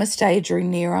the promised day drew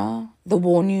nearer, the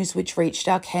war news which reached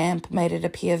our camp made it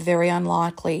appear very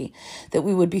unlikely that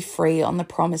we would be free on the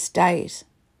promised date.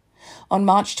 On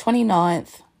March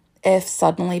 29th, F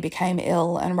suddenly became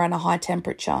ill and ran a high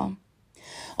temperature.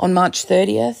 On March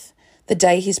 30th, The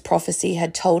day his prophecy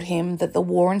had told him that the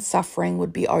war and suffering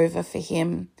would be over for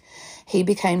him, he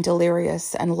became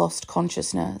delirious and lost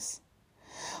consciousness.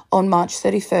 On March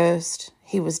 31st,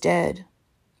 he was dead.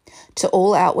 To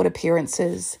all outward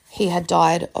appearances, he had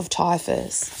died of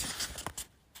typhus.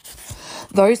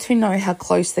 Those who know how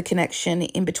close the connection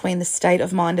in between the state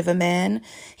of mind of a man,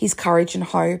 his courage and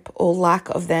hope, or lack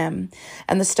of them,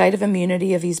 and the state of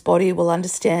immunity of his body will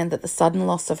understand that the sudden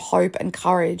loss of hope and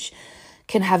courage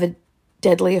can have a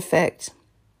deadly effect.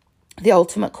 The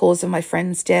ultimate cause of my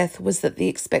friend's death was that the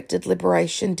expected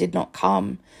liberation did not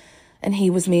come, and he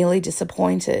was merely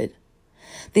disappointed.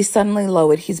 This suddenly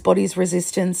lowered his body's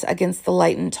resistance against the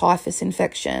latent typhus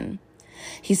infection.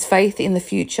 His faith in the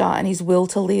future and his will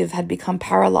to live had become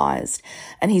paralysed,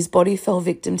 and his body fell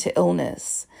victim to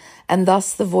illness, and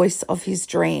thus the voice of his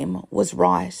dream was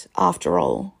right after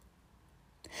all.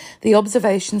 The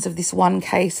observations of this one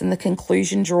case and the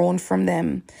conclusion drawn from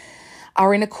them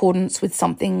are in accordance with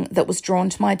something that was drawn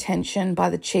to my attention by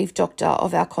the chief doctor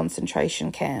of our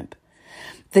concentration camp.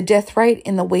 The death rate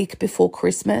in the week before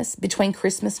Christmas, between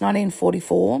Christmas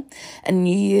 1944 and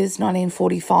New Year's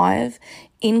 1945,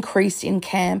 increased in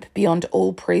camp beyond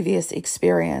all previous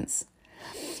experience.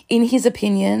 In his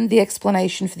opinion, the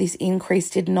explanation for this increase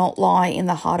did not lie in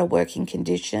the harder working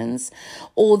conditions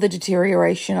or the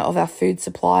deterioration of our food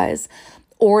supplies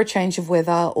or a change of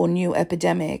weather or new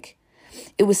epidemic.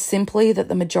 It was simply that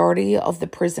the majority of the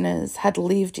prisoners had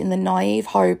lived in the naive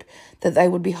hope that they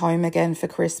would be home again for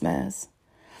Christmas.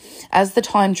 As the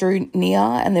time drew near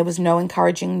and there was no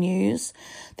encouraging news,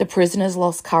 the prisoners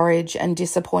lost courage and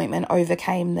disappointment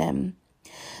overcame them.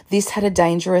 This had a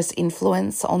dangerous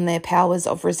influence on their powers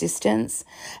of resistance,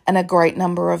 and a great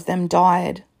number of them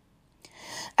died.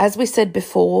 As we said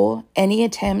before, any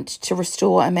attempt to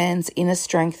restore a man's inner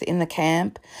strength in the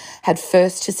camp had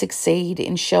first to succeed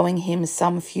in showing him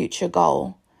some future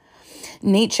goal.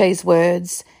 Nietzsche's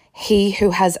words, "He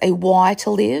who has a why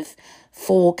to live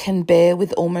for can bear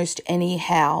with almost any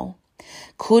how,"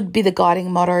 could be the guiding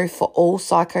motto for all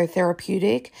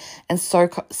psychotherapeutic and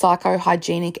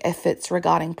psychohygienic efforts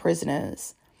regarding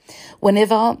prisoners.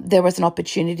 Whenever there was an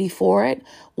opportunity for it,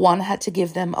 one had to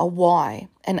give them a why,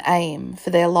 an aim for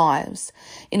their lives,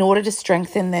 in order to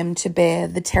strengthen them to bear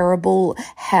the terrible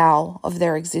how of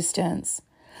their existence.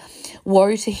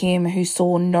 Woe to him who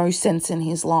saw no sense in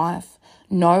his life,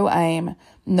 no aim,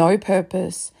 no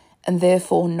purpose, and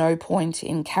therefore no point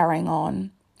in carrying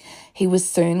on. He was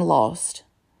soon lost.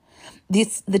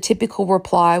 The typical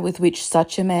reply with which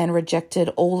such a man rejected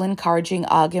all encouraging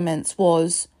arguments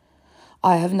was,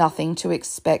 "I have nothing to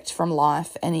expect from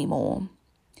life anymore."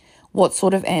 What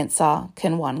sort of answer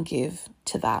can one give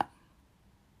to that?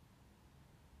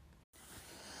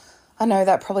 I know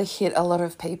that probably hit a lot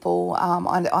of people.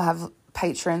 I have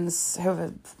patrons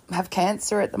who have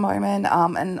cancer at the moment,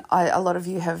 and a lot of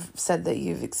you have said that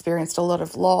you've experienced a lot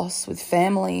of loss with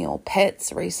family or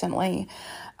pets recently,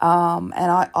 and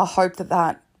I hope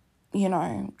that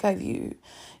gave you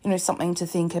something to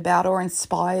think about or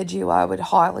inspired you. I would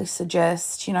highly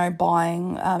suggest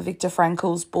buying Viktor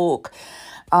Frankl's book,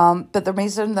 but the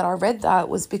reason that I read that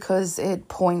was because it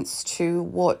points to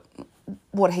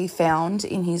what he found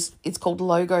in it's called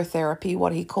logotherapy,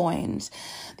 what he coined.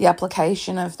 The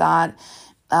application of that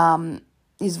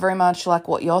is very much like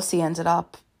what Yossi ended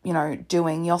up,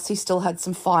 doing. Yossi still had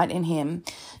some fight in him.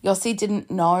 Yossi didn't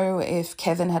know if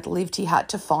Kevin had lived. He had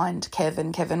to find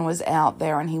Kevin. Kevin was out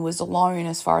there and he was alone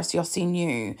as far as Yossi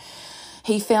knew.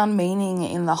 He found meaning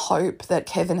in the hope that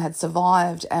Kevin had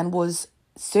survived and was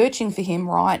searching for him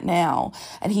right now,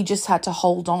 and he just had to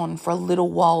hold on for a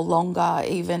little while longer,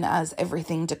 even as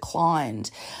everything declined.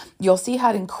 Yossi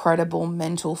had incredible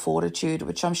mental fortitude,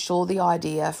 which I'm sure the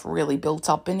IDF really built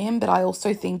up in him, but I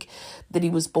also think that he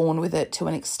was born with it to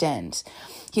an extent.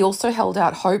 He also held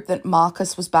out hope that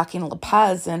Marcus was back in La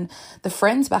Paz, and the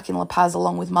friends back in La Paz,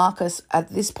 along with Marcus, at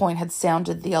this point had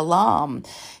sounded the alarm.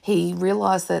 He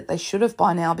realised that they should have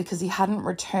by now, because he hadn't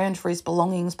returned for his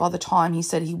belongings by the time he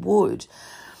said he would.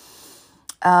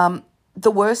 The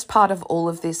worst part of all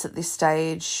of this at this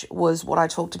stage was what I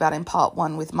talked about in part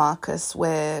 1 with Marcus,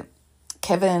 where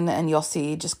Kevin and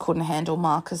Yossi just couldn't handle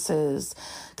Marcus's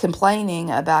complaining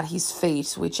about his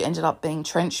feet, which ended up being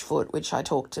trench foot, which I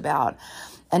talked about.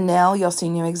 And now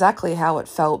Yossi knew exactly how it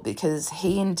felt, because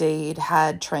he indeed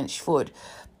had trench foot,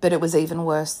 but it was even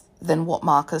worse than what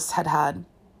Marcus had had.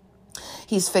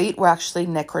 His feet were actually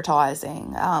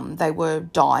necrotizing. They were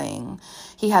dying.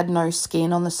 He had no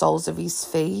skin on the soles of his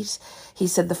feet. He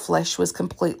said the flesh was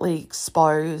completely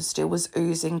exposed. It was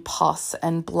oozing pus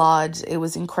and blood. It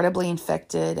was incredibly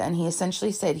infected. And he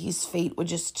essentially said his feet were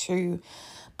just two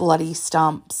bloody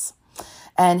stumps.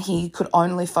 and he could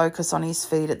only focus on his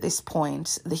feet at this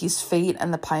point. His feet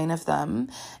and the pain of them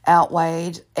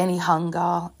outweighed any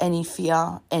hunger, any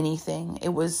fear, anything.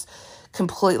 It was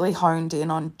completely honed in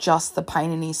on just the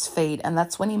pain in his feet, and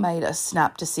that's when he made a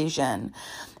snap decision.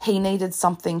 He needed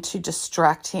something to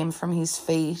distract him from his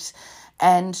feet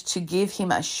and to give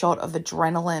him a shot of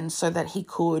adrenaline so that he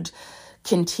could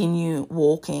continue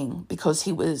walking, because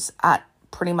he was at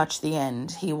pretty much the end.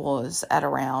 He was at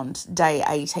around day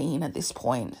 18 at this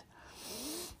point.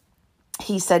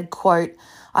 He said, quote,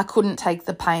 "I couldn't take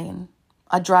the pain.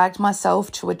 I dragged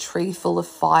myself to a tree full of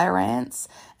fire ants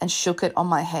and shook it on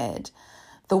my head.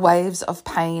 The waves of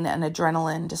pain and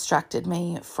adrenaline distracted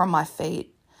me from my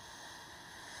feet.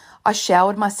 I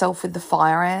showered myself with the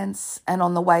fire ants, and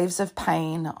on the waves of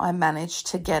pain, I managed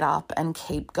to get up and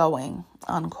keep going,"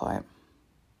 unquote.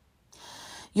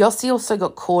 Yossi also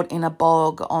got caught in a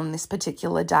bog on this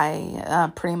particular day,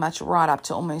 pretty much right up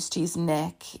to almost his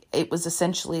neck. It was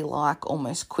essentially like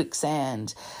almost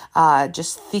quicksand,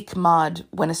 just thick mud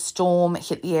when a storm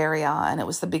hit the area, and it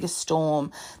was the biggest storm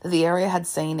that the area had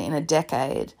seen in a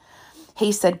decade.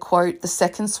 He said, quote, "The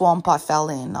second swamp I fell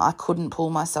in, I couldn't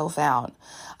pull myself out.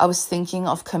 I was thinking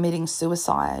of committing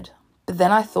suicide. But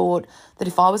then I thought that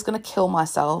if I was going to kill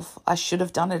myself, I should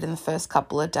have done it in the first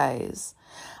couple of days.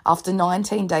 After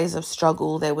 19 days of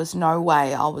struggle, there was no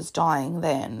way I was dying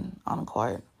then,"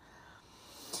 unquote.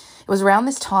 It was around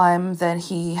this time that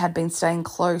he had been staying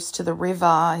close to the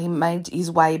river. He made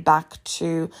his way back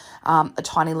to a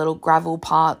tiny little gravel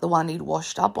part, the one he'd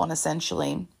washed up on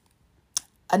essentially,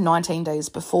 19 days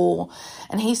before,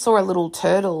 and he saw a little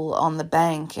turtle on the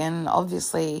bank, and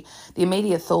obviously the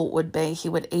immediate thought would be he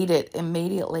would eat it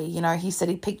immediately. You know, he said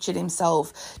he pictured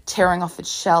himself tearing off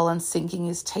its shell and sinking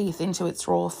his teeth into its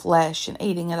raw flesh and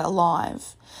eating it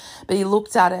alive. But he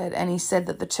looked at it and he said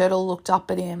that the turtle looked up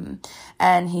at him,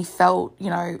 and he felt, you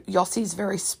know, Yossi's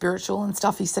very spiritual and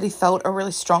stuff. He said he felt a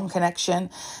really strong connection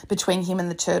between him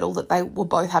and the turtle, that they were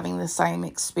both having the same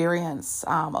experience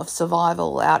of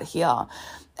survival out here.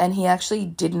 And he actually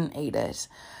didn't eat it.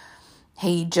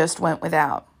 He just went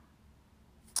without.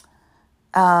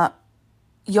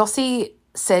 Yossi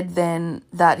said then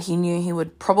that he knew he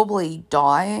would probably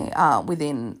die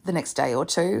within the next day or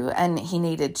two, and he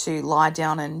needed to lie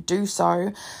down and do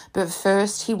so. But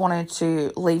first he wanted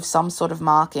to leave some sort of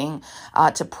marking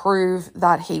to prove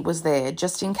that he was there,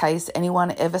 just in case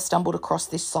anyone ever stumbled across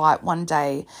this site one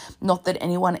day. Not that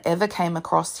anyone ever came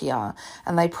across here,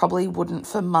 and they probably wouldn't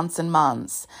for months and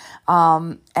months.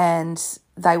 And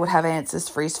they would have answers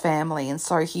for his family. And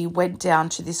so he went down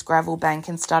to this gravel bank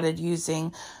and started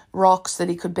using rocks that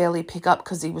he could barely pick up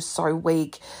because he was so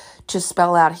weak to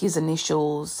spell out his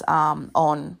initials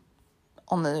on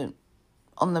the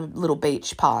little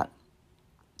beach part.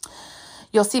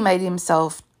 Yossi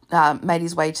made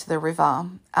his way to the river,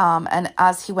 and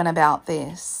as he went about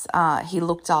this, he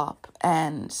looked up,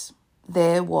 and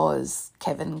there was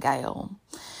Kevin Gale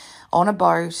on a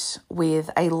boat with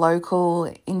a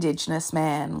local Indigenous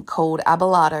man called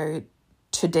Abelardo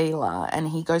Tudela, and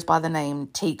he goes by the name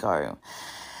Tico.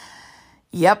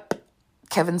 Yep,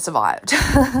 Kevin survived.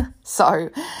 So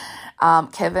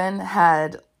Kevin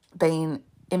had been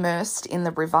immersed in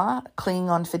the river, clinging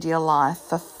on for dear life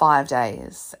for 5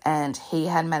 days, and he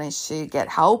had managed to get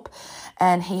help,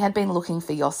 and he had been looking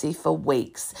for Yossi for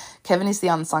weeks. Kevin is the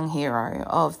unsung hero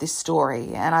of this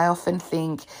story, and I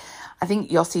think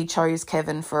Yossi chose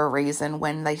Kevin for a reason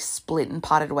when they split and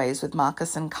parted ways with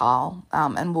Marcus and Carl,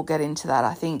 and we'll get into that.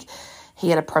 I think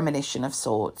he had a premonition of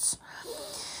sorts.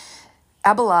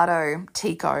 Abelardo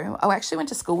Tico. I actually went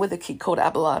to school with a kid called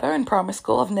Abelardo in primary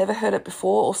school. I've never heard it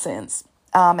before or since.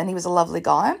 And he was a lovely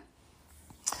guy.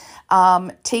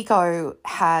 Tico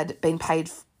had been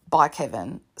paid by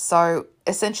Kevin. So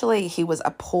essentially he was a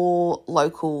poor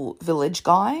local village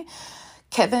guy.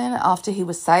 Kevin, after he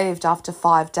was saved after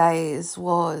 5 days,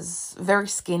 was very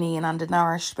skinny and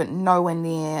undernourished, but nowhere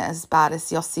near as bad as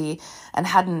Yossi, and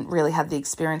hadn't really had the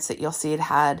experience that Yossi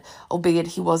had, albeit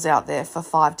he was out there for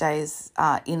 5 days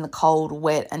in the cold,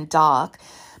 wet and dark,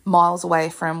 miles away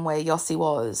from where Yossi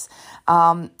was.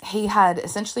 He had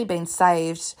essentially been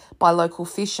saved by local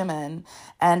fishermen,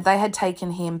 and they had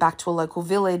taken him back to a local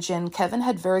village, and Kevin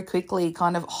had very quickly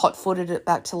kind of hot-footed it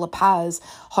back to La Paz,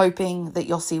 hoping that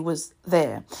Yossi was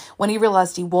there. When he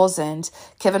realised he wasn't,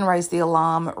 Kevin raised the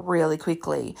alarm really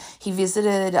quickly. He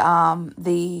visited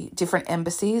the different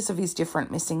embassies of his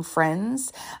different missing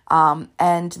friends,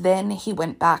 and then he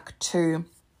went back to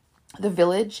the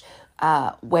village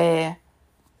where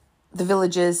the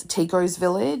villages, Tico's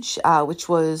village, which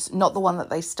was not the one that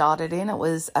they started in. It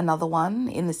was another one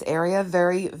in this area,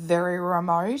 very, very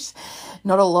remote,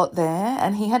 not a lot there.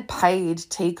 And he had paid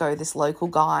Tico, this local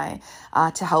guy,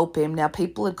 to help him. Now,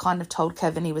 people had kind of told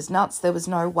Kevin he was nuts. There was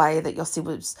no way that Yossi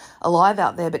was alive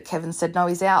out there, but Kevin said, no,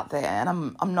 he's out there, and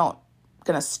I'm not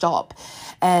going to stop.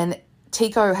 And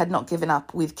Tico had not given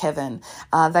up with Kevin.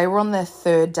 They were on their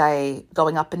third day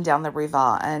going up and down the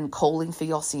river and calling for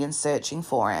Yossi and searching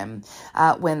for him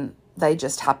when they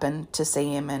just happened to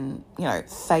see him, and,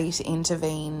 fate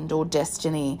intervened, or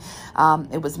destiny.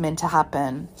 It was meant to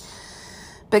happen.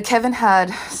 But Kevin had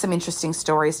some interesting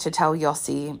stories to tell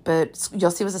Yossi, but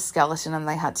Yossi was a skeleton and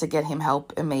they had to get him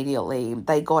help immediately.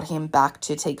 They got him back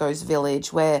to Tico's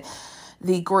village, where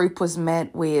the group was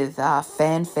met with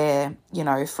fanfare,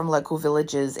 from local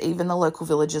villagers. Even the local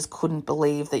villagers couldn't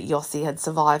believe that Yossi had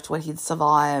survived what he'd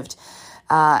survived.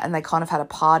 And they kind of had a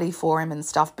party for him and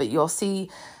stuff. But Yossi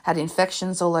had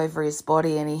infections all over his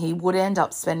body, and he would end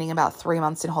up spending about 3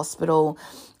 months in hospital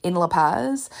in La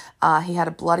Paz. He had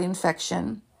a blood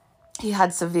infection. He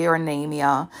had severe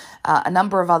anemia, a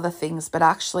number of other things. But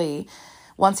actually,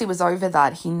 once he was over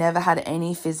that, he never had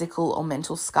any physical or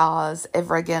mental scars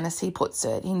ever again, as he puts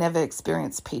it. He never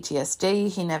experienced PTSD.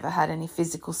 He never had any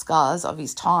physical scars of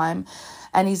his time.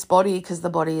 And his body, because the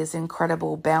body is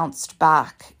incredible, bounced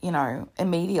back,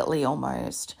 immediately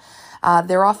almost.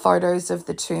 There are photos of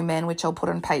the two men, which I'll put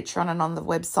on Patreon and on the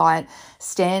website,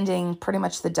 standing pretty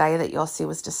much the day that Yossi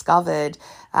was discovered.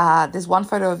 There's one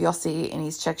photo of Yossi in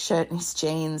his check shirt and his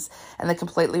jeans, and they're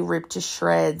completely ripped to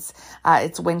shreds.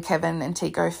 It's when Kevin and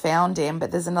Tico found him.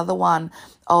 But there's another one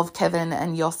of Kevin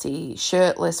and Yossi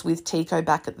shirtless with Tico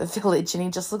back at the village, and he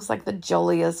just looks like the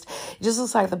jolliest. He just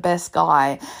looks like the best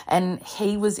guy. And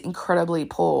he was incredibly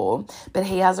poor, but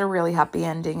he has a really happy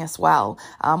ending as well,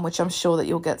 which I'm sure that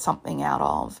you'll get something out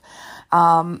of.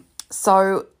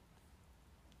 So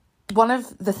one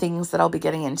of the things that I'll be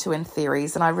getting into in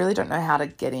theories, and I really don't know how to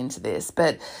get into this,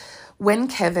 but when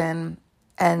Kevin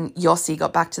and Yossi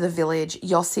got back to the village,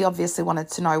 Yossi obviously wanted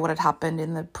to know what had happened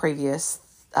in the previous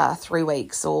 3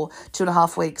 weeks or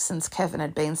 2.5 weeks since Kevin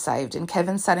had been saved. And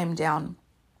Kevin sat him down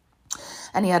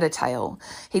and he had a tale.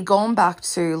 He'd gone back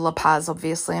to La Paz,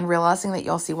 obviously, and realising that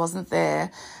Yossi wasn't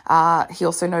there, he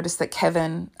also noticed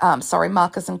that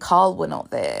Marcus and Carl were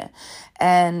not there.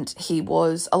 And he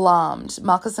was alarmed.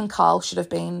 Marcus and Carl should have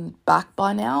been back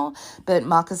by now, but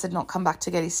Marcus had not come back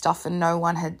to get his stuff and no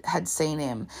one had seen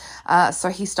him. So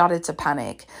he started to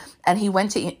panic. And he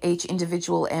went to each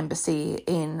individual embassy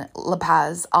in La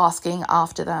Paz asking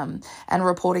after them and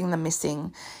reporting them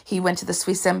missing. He went to the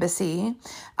Swiss embassy,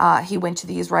 he went to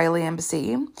the Israeli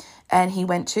embassy, and he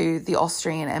went to the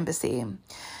Austrian embassy.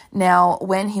 Now,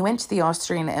 when he went to the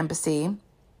Austrian embassy,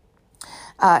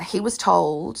 he was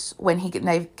told, when he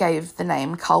gave the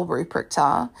name Karl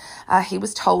Ruprechter, he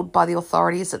was told by the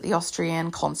authorities at the Austrian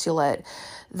consulate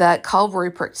that Karl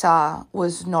Ruprechter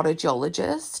was not a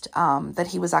geologist, that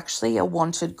he was actually a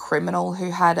wanted criminal who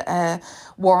had a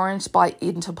warrant by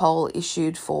Interpol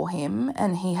issued for him,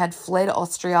 and he had fled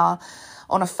Austria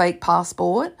on a fake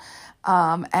passport,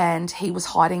 and he was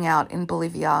hiding out in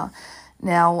Bolivia.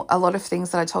 Now, a lot of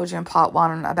things that I told you in part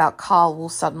 1 about Karl will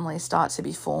suddenly start to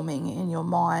be forming in your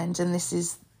mind, and this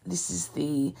is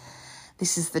the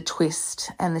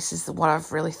twist, and this is what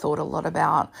I've really thought a lot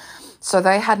about. So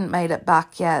they hadn't made it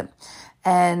back yet,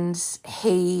 and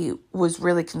he was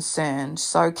really concerned.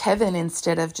 So Kevin,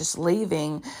 instead of just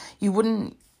leaving, you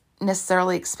wouldn't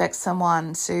necessarily expect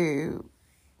someone to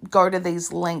go to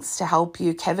these lengths to help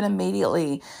you. Kevin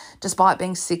immediately, despite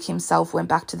being sick himself, went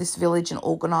back to this village and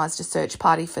organised a search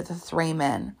party for the 3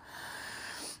 men.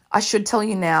 I should tell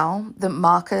you now that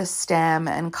Marcus, Stam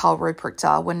and Karl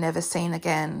Ruprechter were never seen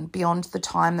again beyond the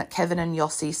time that Kevin and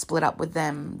Yossi split up with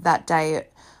them that day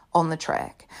on the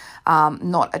trek.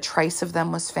 Not a trace of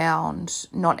them was found,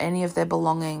 not any of their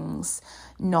belongings,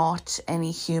 not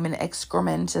any human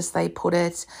excrement, as they put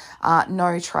it,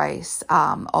 no trace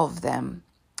of them.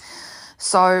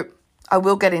 So I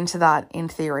will get into that in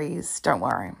theories, don't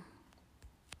worry.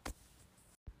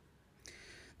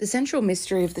 The central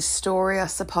mystery of the story, I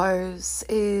suppose,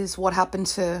 is what happened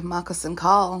to Marcus and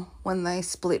Karl when they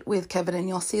split with Kevin and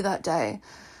Yossi that day.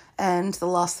 And the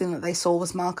last thing that they saw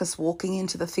was Marcus walking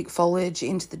into the thick foliage,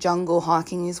 into the jungle,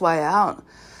 hiking his way out.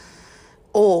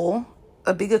 Or,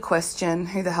 a bigger question,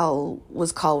 who the hell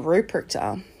was Karl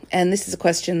Ruprechter? And this is a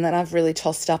question that I've really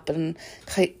tossed up and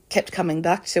kept coming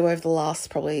back to over the last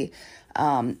probably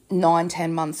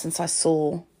 9-10 months since I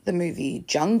saw the movie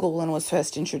Jungle and was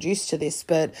first introduced to this.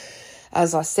 But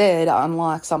as I said,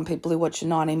 unlike some people who watch a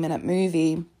 90-minute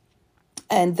movie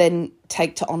and then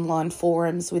take to online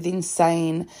forums with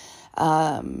insane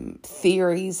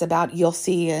theories about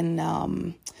Yossi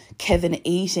and Kevin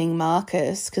eating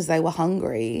Marcus because they were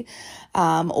hungry,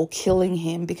 or killing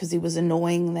him because he was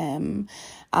annoying them.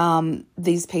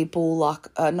 These people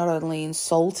not only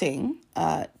insulting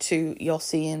to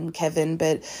Yossi and Kevin,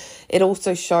 but it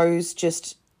also shows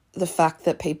just the fact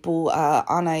that people are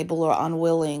unable or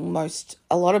unwilling,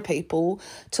 a lot of people,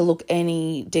 to look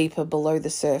any deeper below the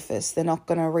surface. They're not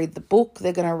going to read the book.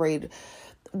 They're going to read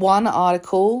one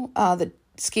article that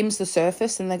skims the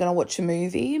surface, and they're going to watch a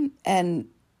movie, and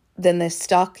then they're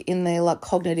stuck in their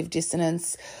cognitive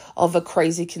dissonance of a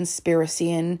crazy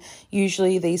conspiracy. And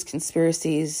usually these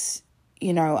conspiracies,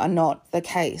 are not the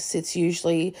case. It's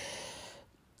usually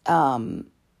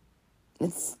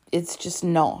it's just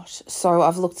not. So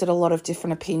I've looked at a lot of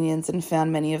different opinions and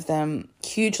found many of them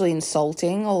hugely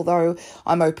insulting, although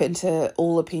I'm open to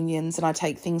all opinions and I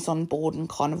take things on board and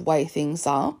kind of weigh things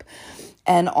up.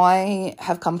 And I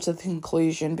have come to the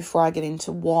conclusion, before I get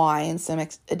into why and some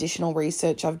additional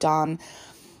research I've done,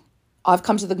 I've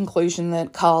come to the conclusion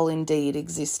that Carl indeed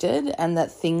existed and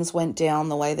that things went down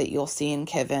the way that Yossi and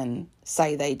Kevin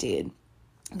say they did.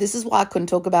 This is why I couldn't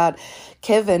talk about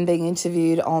Kevin being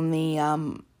interviewed on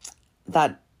the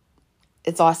that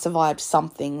It's I Survived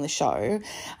Something, the show,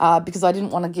 because I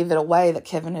didn't want to give it away that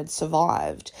Kevin had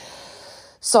survived.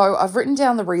 So I've written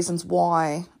down the reasons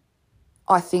why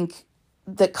I think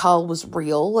that Carl was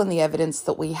real and the evidence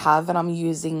that we have, and I'm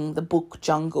using the book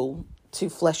Jungle to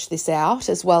flesh this out,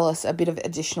 as well as a bit of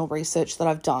additional research that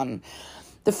I've done.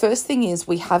 The first thing is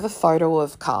we have a photo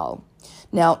of Carl.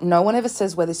 Now, no one ever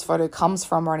says where this photo comes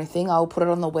from or anything. I'll put it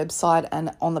on the website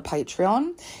and on the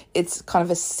Patreon. It's kind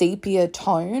of a sepia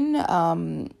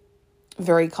tone,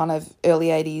 very kind of early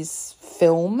 80s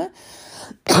film.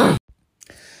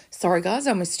 Sorry, guys, I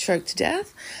almost choked to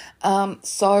death.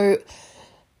 So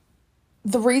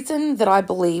the reason that I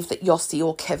believe that Yossi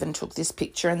or Kevin took this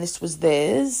picture, and this was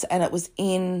theirs, and it was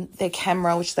in their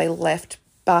camera, which they left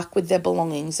back with their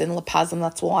belongings in La Paz, and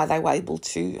that's why they were able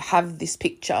to have this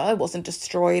picture. It wasn't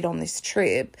destroyed on this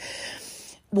trip.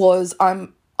 Was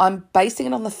I'm basing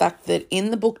it on the fact that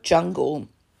in the book Jungle,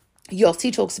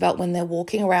 Yossi talks about when they're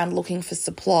walking around looking for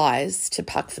supplies to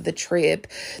pack for the trip,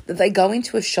 that they go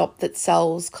into a shop that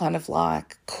sells kind of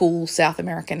like cool South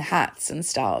American hats and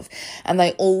stuff. And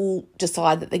they all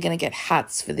decide that they're going to get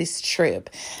hats for this trip.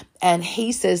 And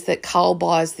he says that Carl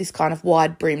buys this kind of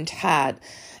wide-brimmed hat.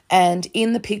 And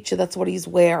in the picture, that's what he's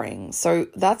wearing. So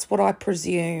that's what I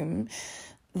presume.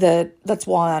 That's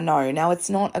why I know. Now, it's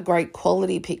not a great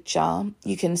quality picture.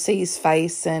 You can see his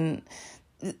face, and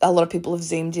a lot of people have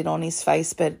zoomed in on his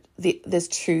face, but there's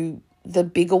two. The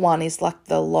bigger one is like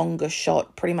the longer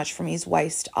shot, pretty much from his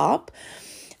waist up.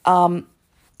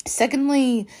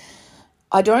 Secondly,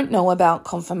 I don't know about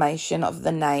confirmation of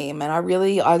the name, and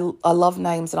I love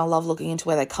names and I love looking into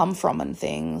where they come from and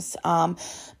things.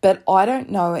 But I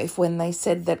don't know if when they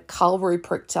said that Karl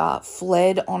Ruprechter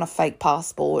fled on a fake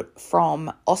passport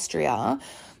from Austria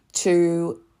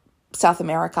to South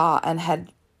America and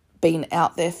had been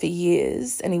out there for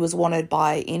years and he was wanted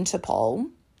by Interpol,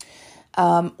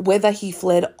 whether he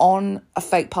fled on a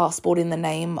fake passport in the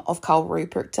name of Karl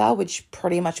Ruprechter, which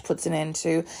pretty much puts an end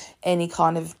to any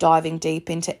kind of diving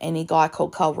deep into any guy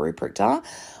called Karl Ruprechter,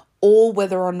 or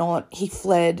whether or not he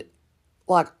fled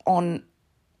like on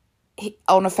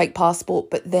a fake passport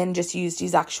but then just used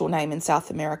his actual name in South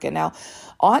America. Now,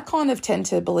 I kind of tend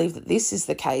to believe that this is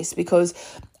the case because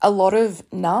a lot of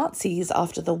Nazis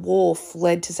after the war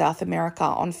fled to South America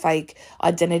on fake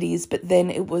identities, but then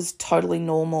it was totally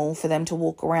normal for them to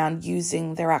walk around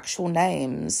using their actual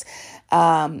names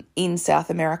in South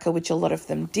America, which a lot of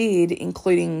them did,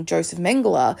 including Joseph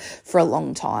Mengele for a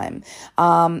long time.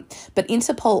 But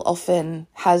Interpol often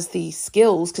has the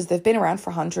skills, because they've been around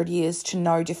for 100 years, to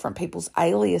know different people's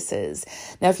aliases.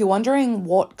 Now, if you're wondering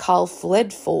what Carl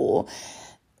fled for,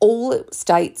 all it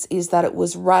states is that it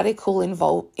was radical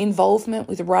involvement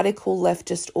with radical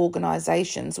leftist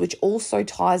organisations, which also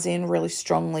ties in really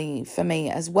strongly for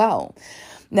me as well.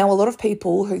 Now, a lot of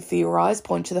people who theorise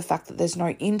point to the fact that there's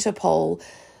no Interpol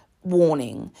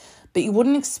warning, but you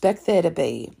wouldn't expect there to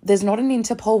be. There's not an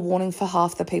Interpol warning for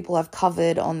half the people I've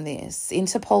covered on this.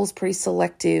 Interpol's pretty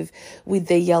selective with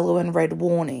their yellow and red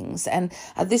warnings. And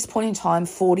at this point in time,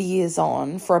 40 years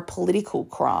on, for a political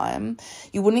crime,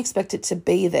 you wouldn't expect it to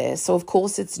be there. So, of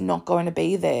course, it's not going to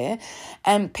be there.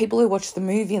 And people who watch the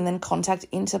movie and then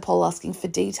contact Interpol asking for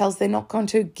details, they're not going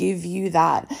to give you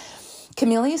that.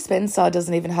 Camellia Spencer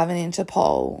doesn't even have an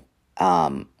Interpol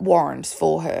warrant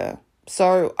for her.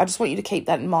 So I just want you to keep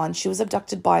that in mind. She was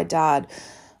abducted by a dad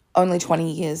only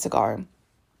 20 years ago.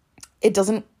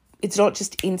 it's not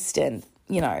just instant.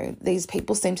 These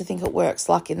people seem to think it works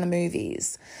like in the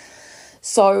movies.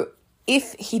 So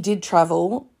if he did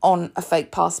travel on a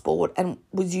fake passport and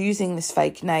was using this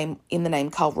fake name in the name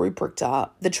Karl Ruprechter,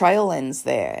 the trail ends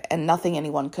there and nothing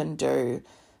anyone can do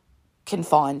can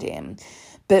find him.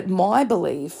 But my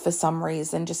belief, for some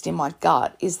reason, just in my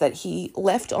gut, is that he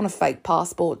left on a fake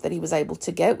passport that he was able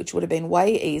to get, which would have been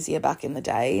way easier back in the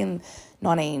day in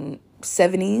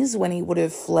 1970s when he would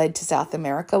have fled to South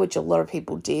America, which a lot of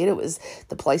people did. It was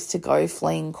the place to go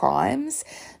fleeing crimes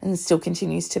and still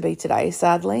continues to be today,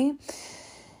 sadly.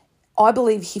 I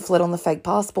believe he fled on the fake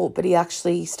passport, but he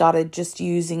actually started just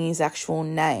using his actual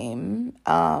name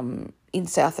in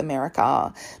South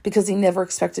America because he never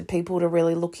expected people to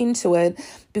really look into it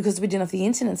because we didn't have the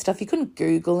internet and stuff. You couldn't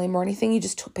Google him or anything. You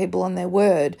just took people on their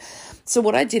word. So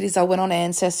what I did is I went on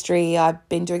Ancestry. I've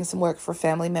been doing some work for a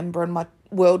family member and my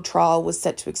world trial was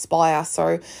set to expire.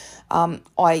 So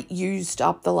I used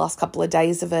up the last couple of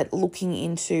days of it looking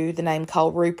into the name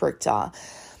Karl Ruprechter.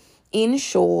 In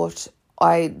short,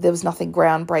 there was nothing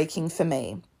groundbreaking for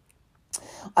me.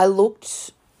 I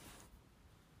looked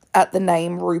at the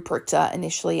name Ruprechter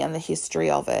initially and the history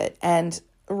of it. And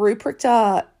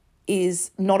Ruprechter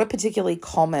is not a particularly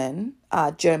common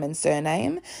German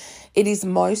surname. It is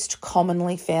most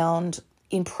commonly found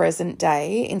in present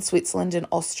day in Switzerland and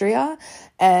Austria.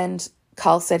 And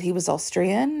Karl said he was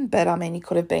Austrian, but he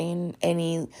could have been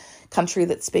any country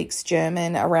that speaks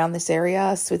German around this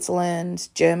area, Switzerland,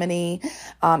 Germany.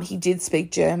 He did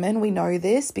speak German. We know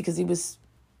this because he was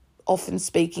often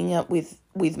speaking it with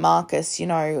Marcus,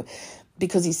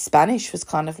 because his Spanish was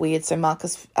kind of weird. So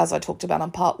Marcus, as I talked about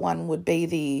on part 1, would be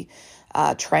the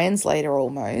translator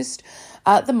almost.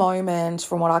 At the moment,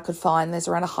 from what I could find, there's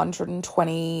around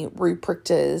 120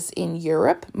 Ruprechters in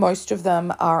Europe. Most of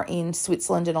them are in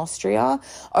Switzerland and Austria,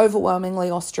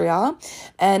 overwhelmingly Austria,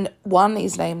 and one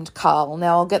is named Karl.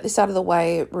 Now, I'll get this out of the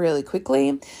way really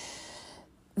quickly.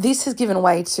 This has given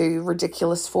way to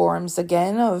ridiculous forums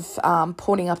again of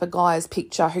putting up a guy's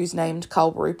picture who's named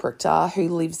Karl Ruprechter who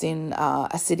lives in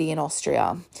a city in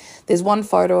Austria. There's one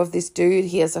photo of this dude.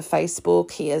 He has a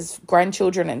Facebook. He has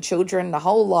grandchildren and children, the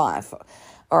whole life.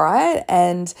 All right.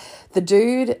 And the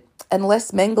dude,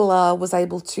 unless Mengele was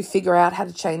able to figure out how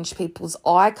to change people's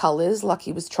eye colours like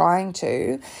he was trying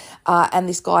to, and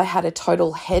this guy had a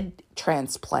total head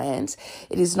transplant,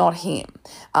 it is not him.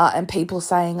 And people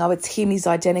saying, it's him, he's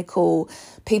identical.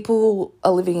 People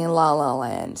are living in La La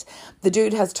Land. The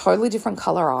dude has totally different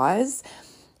colour eyes.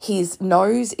 His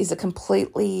nose is a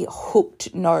completely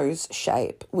hooked nose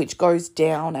shape, which goes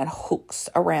down and hooks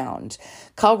around.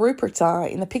 Karl Ruprechter,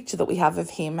 in the picture that we have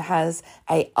of him, has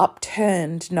a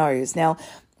upturned nose. Now,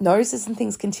 noses and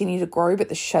things continue to grow, but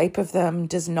the shape of them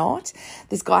does not.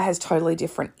 This guy has totally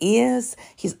different ears.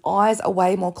 His eyes are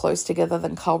way more close together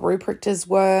than Karl Ruprechter's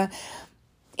were.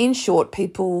 In short,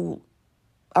 people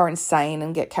are insane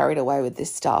and get carried away with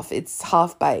this stuff. It's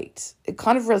half-baked. It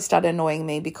kind of really started annoying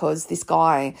me because this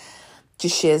guy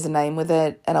just shares a name with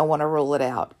it and I want to rule it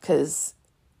out because,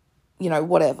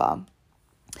 whatever.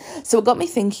 So it got me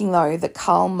thinking, though, that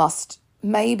Karl must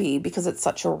maybe, because it's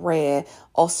such a rare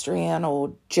Austrian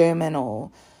or German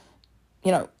or,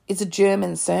 it's a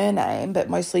German surname, but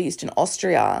mostly used in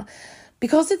Austria.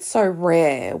 Because it's so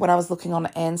rare, when I was looking on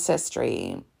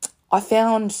Ancestry, I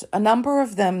found a number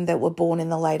of them that were born in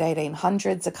the late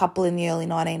 1800s, a couple in the early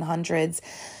 1900s.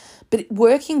 But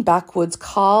working backwards,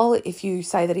 Karl, if you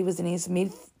say that he was in his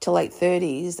mid to late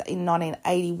 30s in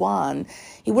 1981,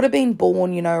 he would have been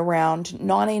born, around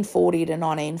 1940 to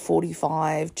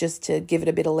 1945, just to give it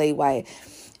a bit of leeway.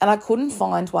 And I couldn't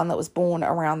find one that was born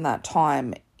around that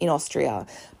time in Austria.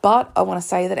 But I want to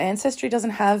say that Ancestry doesn't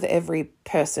have every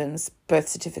person's birth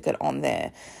certificate on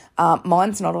there.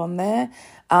 Mine's not on there,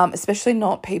 especially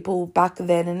not people back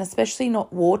then, and especially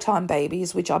not wartime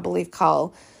babies, which I believe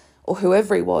Karl, or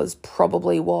whoever he was,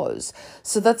 probably was.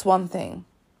 So that's one thing.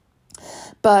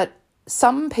 But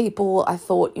some people, I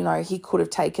thought, he could have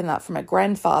taken that from a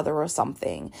grandfather or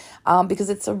something,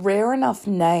 because it's a rare enough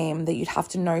name that you'd have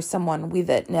to know someone with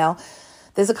it. Now,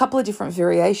 there's a couple of different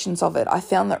variations of it. I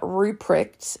found that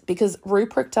Ruprecht, because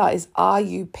Ruprechter is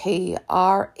Ruprecter,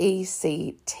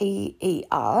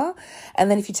 and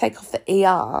then if you take off the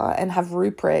ER and have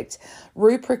Ruprecht,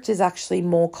 Ruprecht is actually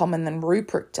more common than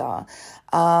Ruprechter.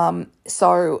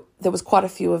 So there was quite a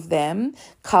few of them.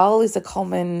 Karl is a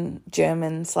common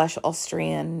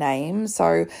German/Austrian name.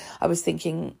 So I was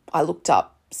thinking, I looked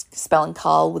up spelling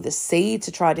Karl with a C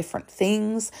to try different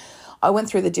things. I went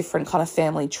through the different kind of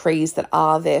family trees that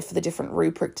are there for the different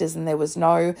Ruprechters, and there was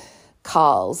no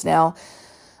Karls. Now,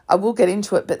 I will get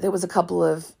into it, but there was a couple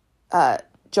of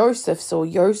Josephs or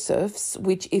Yosefs,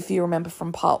 which if you remember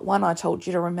from part 1, I told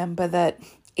you to remember that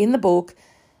in the book,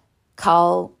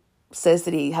 Carl says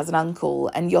that he has an uncle,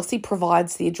 and Yossi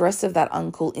provides the address of that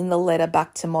uncle in the letter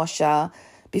back to Moshe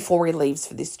before he leaves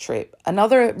for this trip.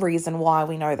 Another reason why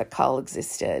we know that Carl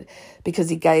existed, because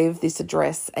he gave this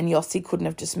address and Yossi couldn't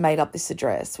have just made up this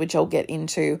address, which I'll get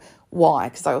into why,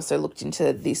 because I also looked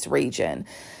into this region.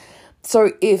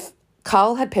 So if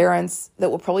Carl had parents that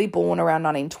were probably born around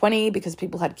 1920, because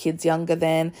people had kids younger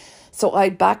then, so I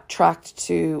backtracked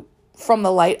to from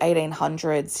the late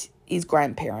 1800s, his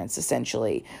grandparents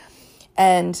essentially.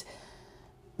 And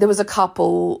there was a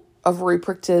couple of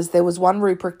Ruprechters. There was one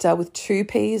Ruprechter with 2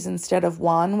 P's instead of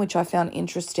 1, which I found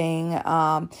interesting.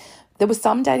 There was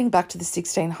some dating back to the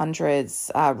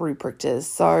 1600s, Ruprechters.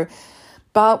 So,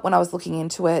 but when I was looking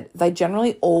into it, they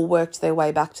generally all worked their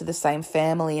way back to the same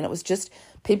family, and it was just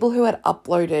people who had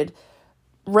uploaded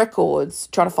records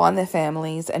trying to find their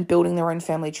families and building their own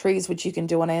family trees, which you can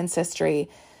do on Ancestry,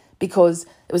 because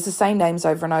it was the same names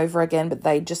over and over again, but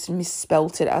they just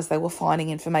misspelt it as they were finding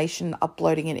information,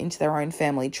 uploading it into their own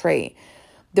family tree.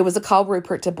 There was a Karl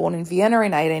Ruprechter born in Vienna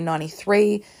in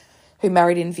 1893 who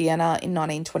married in Vienna in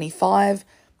 1925.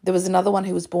 There was another one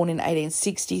who was born in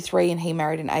 1863 and he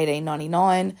married in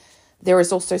 1899. There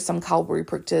is also some Karl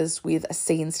Ruprechters with a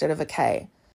C instead of a K.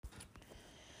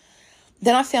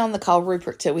 Then I found the Karl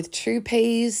Ruprechter with 2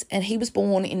 P's, and he was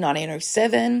born in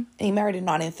 1907 and he married in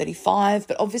 1935,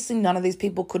 but obviously none of these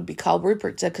people could be Karl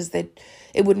Ruprechter because it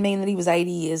would mean that he was 80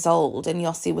 years old, and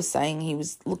Yossi was saying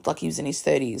looked like he was in his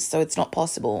 30s, so it's not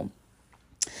possible.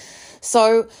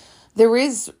 So there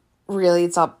is really,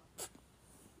 it's up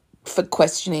for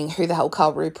questioning who the hell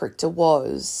Karl Ruprechter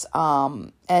was,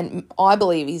 and I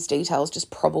believe his details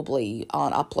just probably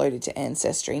aren't uploaded to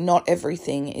Ancestry. Not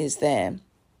everything is there.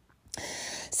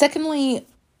 Secondly,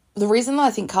 the reason that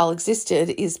I think Carl existed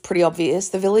is pretty obvious.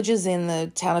 The villagers in the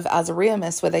town of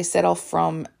Azariamus, where they set off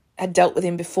from, had dealt with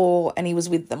him before, and he was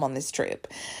with them on this trip.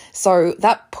 So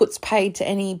that puts paid to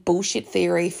any bullshit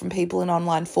theory from people in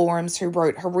online forums who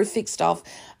wrote horrific stuff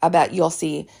about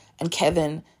Yossi and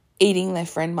Kevin eating their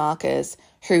friend Marcus,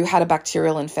 who had a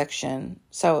bacterial infection.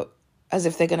 So as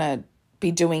if they're going to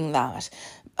be doing that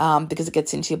because it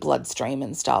gets into your bloodstream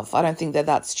and stuff. I don't think they're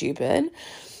that stupid.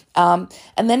 And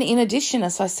then in addition,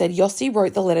 as I said, Yossi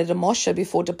wrote the letter to Moshe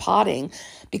before departing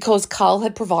because Carl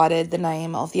had provided the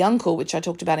name of the uncle, which I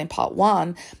talked about in part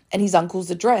 1, and his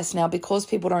uncle's address. Now, because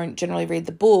people don't generally read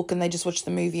the book and they just watch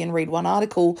the movie and read one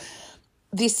article,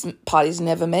 this part is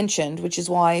never mentioned, which is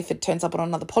why if it turns up on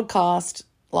another podcast,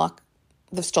 like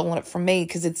they've stolen it from me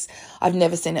because I've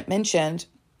never seen it mentioned,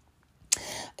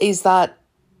 is that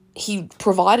he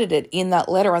provided it in that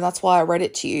letter, and that's why I read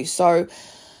it to you. So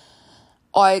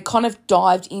I kind of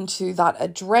dived into that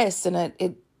address, and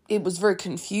it was very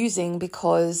confusing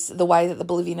because the way that the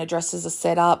Bolivian addresses are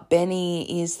set up,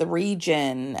 Beni is the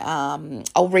region.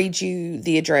 I'll read you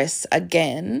the address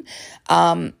again.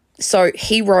 So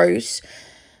he wrote,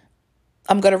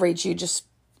 I'm going to read you just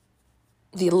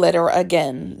the letter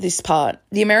again, this part.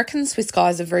 The American Swiss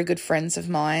guys are very good friends of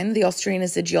mine. The Austrian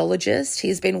is a geologist. He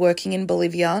has been working in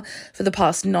Bolivia for the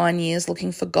past 9 years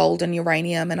looking for gold and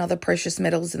uranium and other precious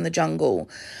metals in the jungle.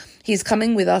 He is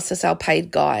coming with us as our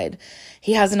paid guide.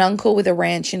 He has an uncle with a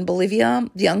ranch in Bolivia.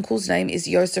 The uncle's name is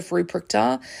Josef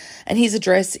Ruprechter, and his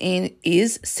address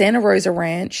is Santa Rosa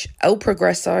Ranch, El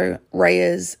Progreso,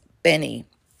 Reyes, Beni.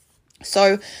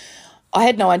 So I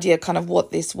had no idea kind of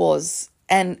what this was,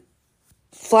 and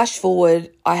flash forward,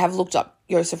 I have looked up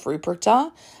Josef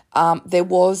Ruprechter. There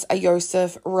was a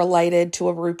Josef related to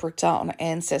a Ruprechter on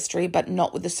Ancestry, but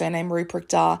not with the surname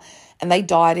Ruprechter, and they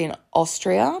died in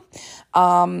Austria.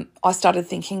 I started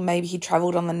thinking maybe he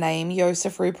travelled on the name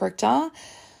Josef Ruprechter.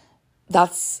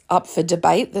 That's up for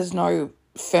debate. There's no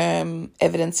firm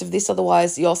evidence of this.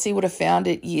 Otherwise, Yossi would have found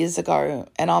it years ago,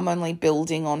 and I'm only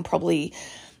building on probably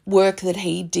work that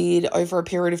he did over a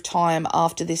period of time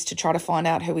after this to try to find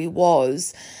out who he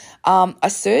was. I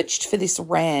searched for this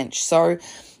ranch. So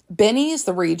Beni is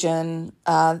the region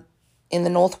in the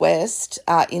northwest,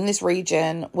 in this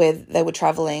region where they were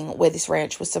travelling, where this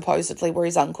ranch was supposedly where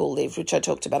his uncle lived, which I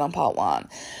talked about on part 1.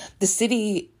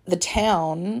 The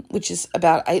town, which is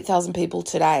about 8,000 people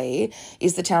today,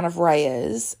 is the town of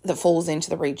Reyes that falls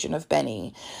into the region of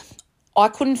Beni. I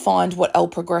couldn't find what El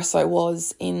Progreso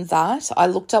was in that. I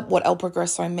looked up what El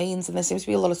Progreso means, and there seems to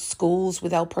be a lot of schools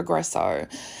with El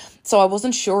Progreso. So I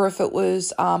wasn't sure if it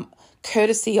was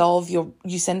courtesy of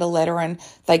you send a letter and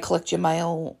they collect your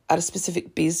mail at a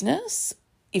specific business,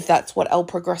 if that's what El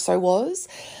Progreso was.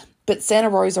 But Santa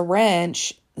Rosa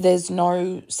Ranch, there's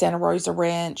no Santa Rosa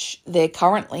Ranch there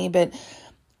currently, but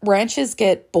ranches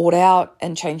get bought out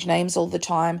and change names all the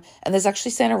time. And there's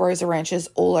actually Santa Rosa ranches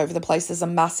all over the place. There's a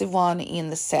massive one in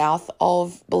the south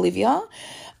of Bolivia,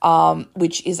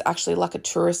 which is actually like a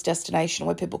tourist destination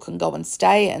where people can go and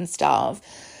stay and stuff.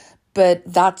 But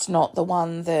that's not the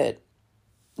one that,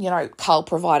 Carl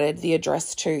provided the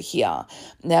address to here.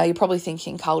 Now, you're probably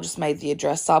thinking Carl just made the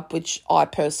address up, which I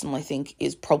personally think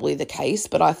is probably the case,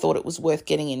 but I thought it was worth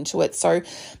getting into it. So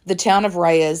the town of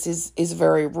Reyes is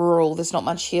very rural. There's not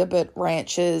much here but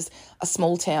ranches, a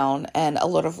small town, and a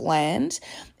lot of land.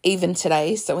 Even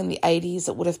today, so in the 80s,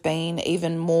 it would have been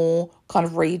even more kind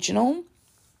of regional.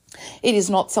 It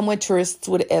is not somewhere tourists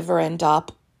would ever end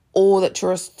up or that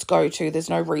tourists go to. There's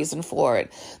no reason for it.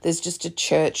 There's just a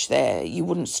church there. You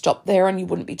wouldn't stop there and you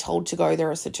wouldn't be told to go there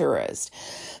as a tourist.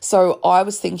 So I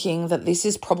was thinking that this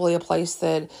is probably a place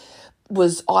that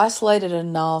was isolated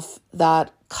enough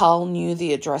that Carl knew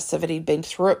the address of it. He'd been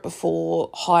through it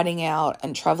before, hiding out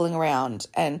and travelling around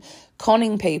and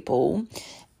conning people,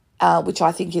 which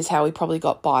I think is how he probably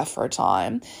got by for a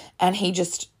time. And he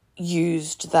just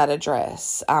used that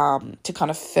address to kind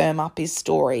of firm up his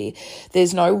story.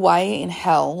 There's no way in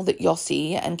hell that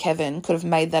Yossi and Kevin could have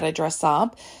made that address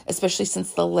up, especially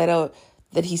since the letter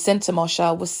that he sent to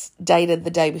Moshe was dated the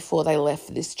day before they left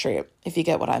for this trip, if you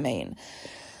get what I mean.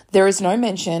 There is no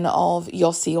mention of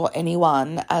Yossi or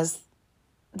anyone, as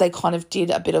they kind of did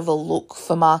a bit of a look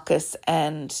for Marcus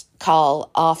and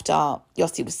Carl after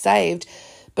Yossi was saved,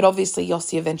 but obviously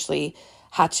Yossi eventually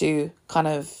had to kind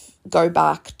of go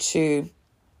back to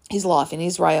his life in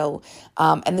Israel.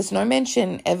 And there's no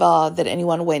mention ever that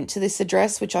anyone went to this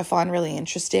address, which I find really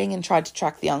interesting, and tried to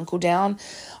track the uncle down.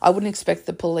 I wouldn't expect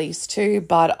the police to,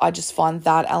 but I just find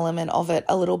that element of it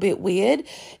a little bit weird.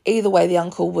 Either way, the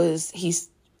uncle he's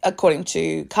according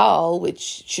to Carl,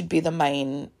 which should be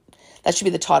that should be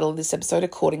the title of this episode,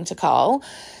 according to Carl.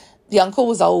 The uncle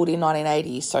was old in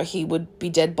 1980, so he would be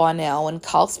dead by now. And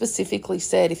Carl specifically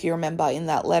said, if you remember in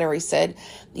that letter, he said,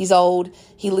 he's old,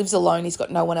 he lives alone, he's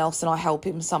got no one else, and I help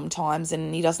him sometimes,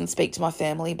 and he doesn't speak to my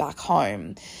family back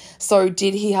home. So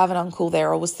did he have an uncle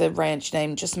there, or was the ranch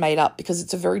name just made up? Because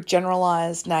it's a very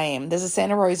generalized name. There's a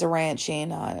Santa Rosa ranch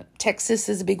in Texas,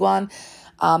 there's a big one.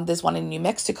 There's one in New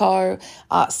Mexico.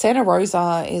 Santa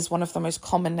Rosa is one of the most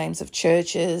common names of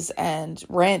churches and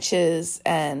ranches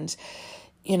and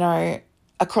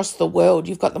across the world.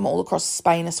 You've got them all across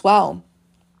Spain as well.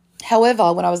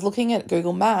 However, when I was looking at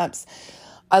Google Maps,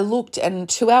 I looked, and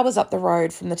 2 hours up the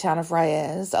road from the town of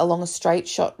Reyes, along a straight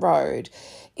shot road,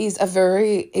 is a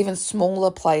very even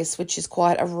smaller place, which is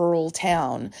quite a rural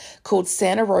town, called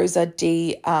Santa Rosa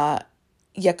de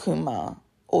Yacuma,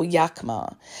 or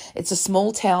Yakima. It's a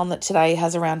small town that today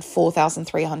has around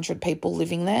 4,300 people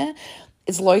living there.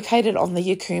 It's located on the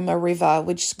Yacuma River,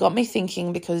 which got me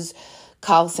thinking, because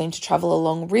Carl seemed to travel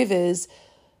along rivers,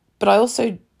 but I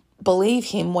also believe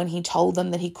him when he told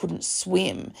them that he couldn't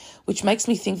swim, which makes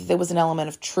me think that there was an element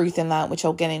of truth in that, which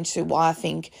I'll get into why I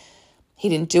think he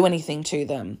didn't do anything to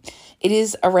them. It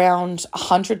is around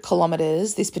 100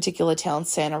 kilometres, this particular town,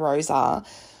 Santa Rosa,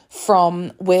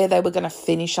 from where they were going to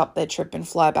finish up their trip and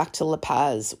fly back to La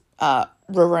Paz,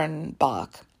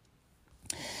 Rurrenabaque.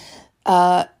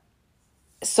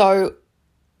 So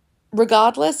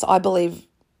regardless, I believe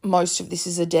most of this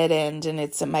is a dead end and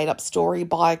it's a made-up story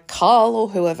by Carl or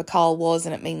whoever Carl was,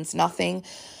 and it means nothing.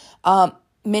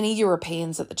 Many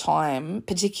Europeans at the time,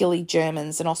 particularly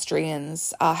Germans and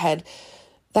Austrians, had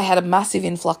a massive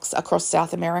influx across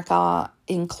South America,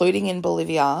 including in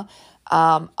Bolivia,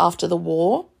 after the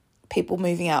war, people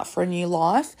moving out for a new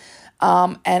life.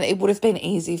 And it would have been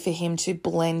easy for him to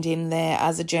blend in there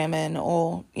as a German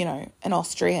or, an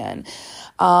Austrian.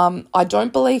 I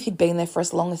don't believe he'd been there for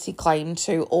as long as he claimed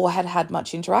to, or had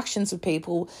much interactions with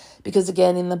people, because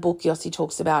again, in the book, Yossi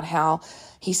talks about how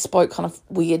he spoke kind of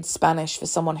weird Spanish for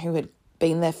someone who had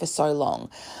been there for so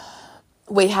long.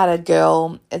 We had a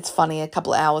girl, it's funny, a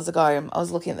couple of hours ago, I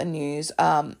was looking at the news.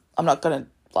 I'm not going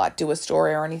to do a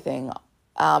story or anything,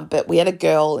 but we had a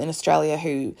girl in Australia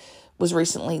who was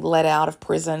recently let out of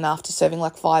prison after serving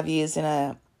 5 years in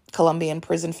a Colombian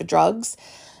prison for drugs,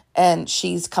 and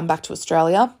she's come back to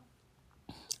Australia.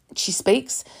 She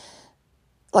speaks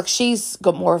she's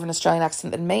got more of an Australian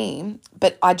accent than me,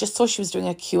 but I just saw she was doing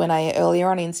a Q&A earlier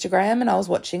on Instagram, and I was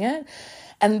watching it,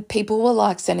 and people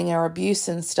were sending her abuse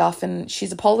and stuff, and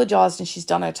she's apologised and she's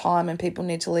done her time, and people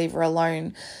need to leave her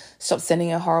alone, stop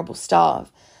sending her horrible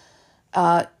stuff.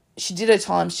 She did her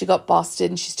time, she got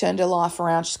busted, and she's turned her life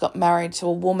around. She's got married to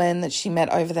a woman that she met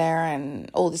over there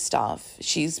and all this stuff.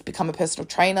 She's become a personal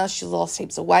trainer. She's lost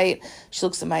heaps of weight. She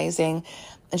looks amazing.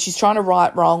 And she's trying to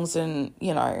right wrongs, and,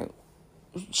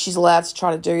 she's allowed to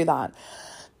try to do that.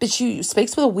 But she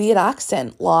speaks with a weird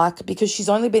accent, like, because she's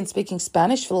only been speaking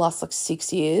Spanish for the last,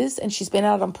 6 years, and she's been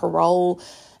out on parole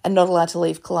and not allowed to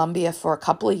leave Colombia for a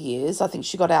couple of years. I think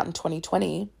she got out in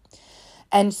 2020.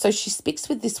 And so she speaks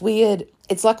with this weird,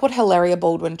 it's like what Hilaria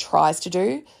Baldwin tries to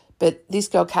do, but this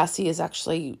girl, Cassie, is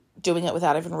actually doing it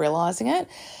without even realising it.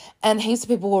 And heaps of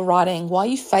people were writing, why are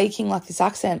you faking like this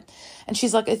accent? And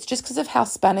she's like, it's just because of how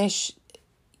Spanish,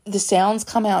 the sounds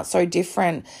come out so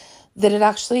different that it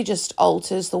actually just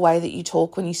alters the way that you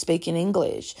talk when you speak in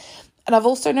English. And I've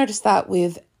also noticed that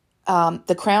with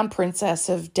the Crown Princess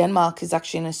of Denmark is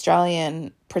actually an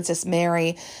Australian, Princess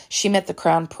Mary. She met the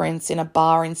Crown Prince in a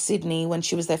bar in Sydney when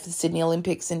she was there for the Sydney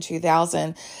Olympics in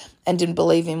 2000 and didn't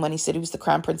believe him when he said he was the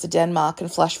Crown Prince of Denmark.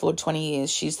 And flash forward 20 years,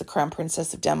 she's the Crown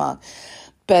Princess of Denmark.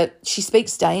 But she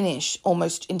speaks Danish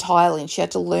almost entirely, and she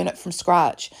had to learn it from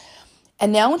scratch.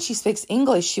 And now when she speaks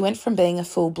English, she went from being a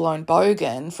full-blown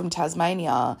bogan from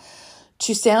Tasmania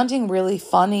to sounding really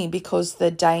funny because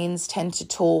the Danes tend to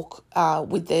talk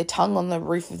with their tongue on the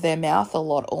roof of their mouth a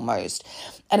lot almost.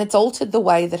 And it's altered the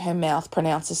way that her mouth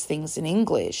pronounces things in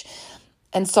English.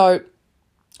 And so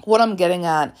what I'm getting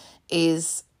at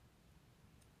is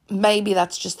maybe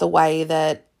that's just the way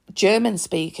that German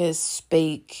speakers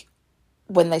speak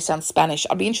when they sound Spanish.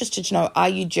 I'd be interested to know, are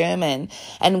you German?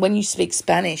 And when you speak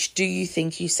Spanish, do you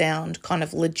think you sound kind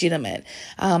of legitimate?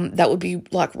 That would be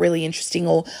really interesting.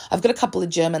 Or I've got a couple of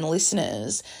German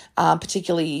listeners,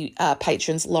 particularly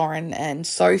patrons Lauren and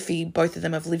Sophie. Both of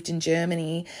them have lived in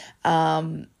Germany.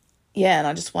 And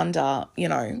I just wonder,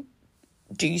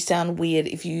 do you sound weird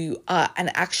if you are an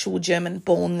actual German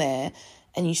born there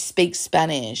and you speak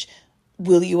Spanish?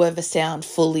 Will you ever sound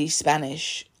fully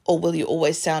Spanish? Or will you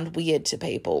always sound weird to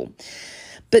people?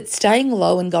 But staying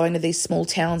low and going to these small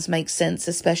towns makes sense,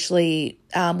 especially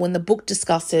when the book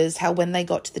discusses how when they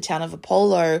got to the town of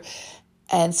Apollo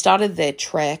and started their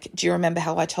trek, do you remember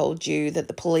how I told you that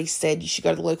the police said you should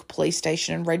go to the local police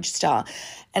station and register?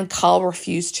 And Carl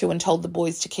refused to and told the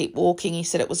boys to keep walking. He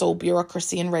said it was all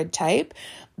bureaucracy and red tape.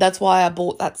 That's why I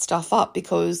brought that stuff up,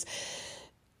 because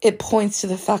it points to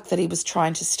the fact that he was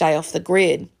trying to stay off the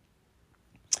grid.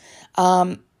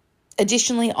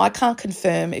 Additionally, I can't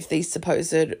confirm if these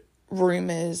supposed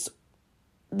rumours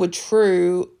were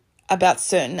true about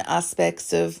certain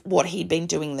aspects of what he'd been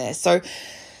doing there. So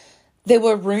there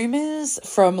were rumours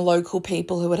from local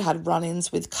people who had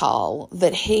run-ins with Carl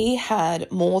that he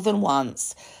had more than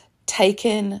once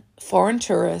taken foreign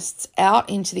tourists out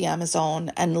into the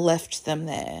Amazon and left them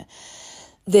there.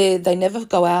 They never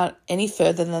go out any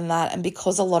further than that, and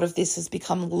because a lot of this has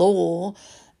become law,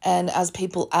 and as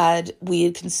people add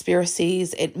weird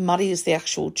conspiracies, it muddies the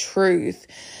actual truth.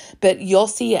 But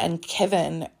Yossi and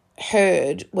Kevin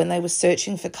heard when they were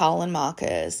searching for Carl and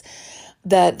Marcus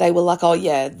that they were like, oh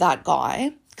yeah, that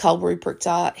guy, Carl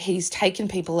Ruprechter, he's taken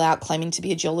people out claiming to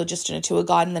be a geologist and a tour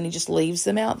guide, and then he just leaves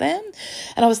them out there.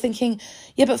 And I was thinking,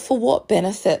 yeah, but for what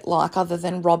benefit, other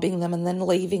than robbing them and then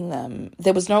leaving them?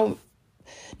 There was no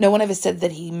one ever said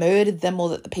that he murdered them or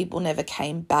that the people never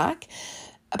came back.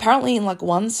 Apparently in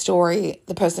one story,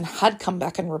 the person had come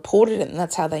back and reported it, and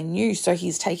that's how they knew. So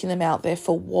he's taking them out there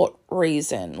for what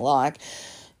reason?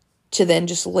 To then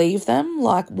just leave them?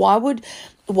 Why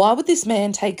would this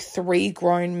man take 3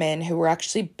 grown men who were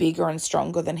actually bigger and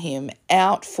stronger than him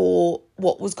out for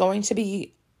what was going to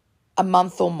be a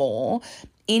month or more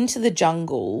into the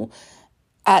jungle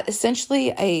at essentially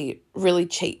a really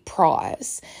cheap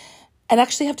price and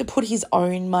actually have to put his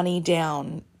own money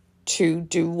down to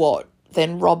do what?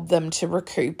 Then rob them to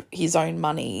recoup his own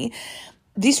money?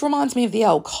 This reminds me of the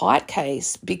Al Kite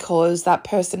case, because that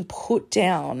person put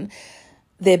down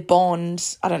their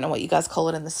bond, I don't know what you guys call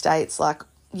it in the States,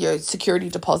 security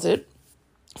deposit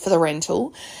for the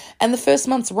rental, and the first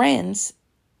month's rent,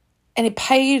 and it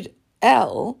paid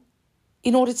Al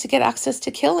in order to get access to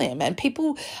kill him. And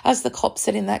people, as the cop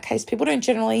said in that case, people don't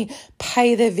generally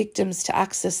pay their victims to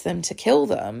access them to kill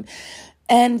them.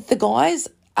 And the guys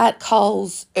at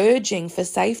Carl's urging for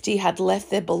safety had left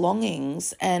their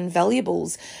belongings and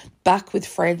valuables back with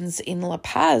friends in La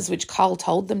Paz, which Carl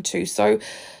told them to. So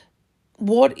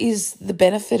what is the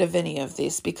benefit of any of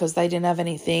this? Because they didn't have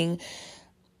anything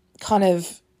kind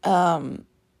of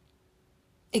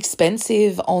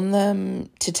expensive on them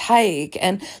to take.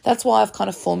 And that's why I've kind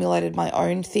of formulated my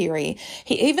own theory.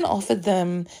 He even offered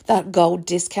them that gold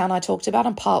discount I talked about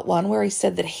in part 1, where he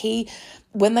said that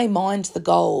when they mined the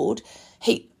gold,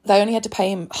 they only had to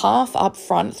pay him half up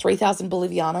front, 3,000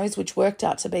 Bolivianos, which worked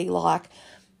out to be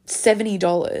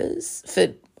 $70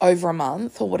 for over a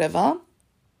month or whatever.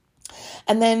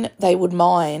 And then they would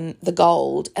mine the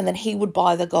gold, and then he would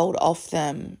buy the gold off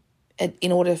them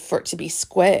in order for it to be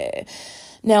square.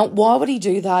 Now, why would he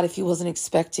do that if he wasn't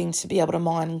expecting to be able to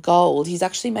mine gold? He's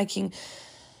actually making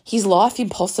his life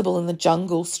impossible in the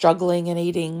jungle, struggling and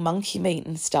eating monkey meat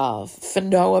and stuff for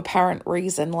no apparent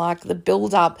reason. Like the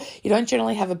build-up, you don't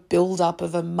generally have a build-up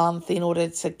of a month in order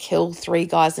to kill 3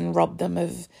 guys and rob them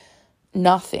of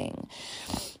nothing.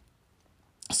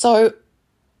 So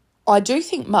I do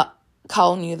think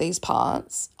Carl knew these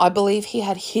parts. I believe he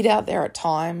had hid out there at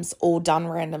times or done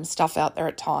random stuff out there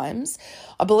at times.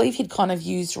 I believe he'd kind of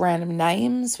used random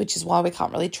names, which is why we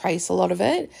can't really trace a lot of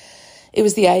it. It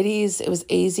was the 80s. It was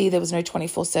easy. There was no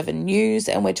 24/7 news.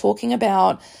 And we're talking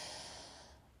about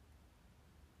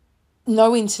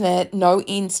no internet, no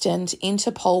instant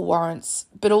Interpol warrants,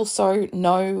 but also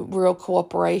no real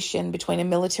cooperation between a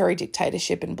military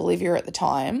dictatorship in Bolivia at the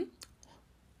time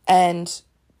and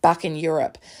back in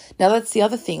Europe. Now, that's the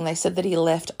other thing. They said that he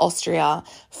left Austria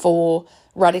for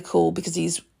radical because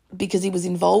he was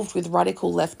involved with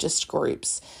radical leftist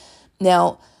groups.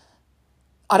 Now,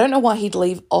 I don't know why he'd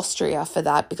leave Austria for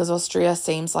that, because Austria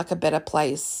seems like a better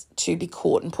place to be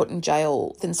caught and put in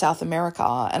jail than South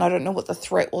America. And I don't know what the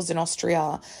threat was in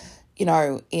Austria, in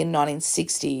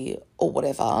 1960 or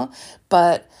whatever,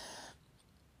 but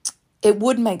it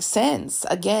would make sense.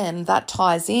 Again, that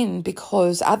ties in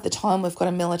because at the time we've got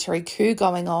a military coup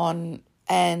going on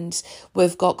and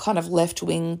we've got kind of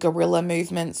left-wing guerrilla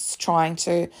movements trying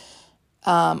to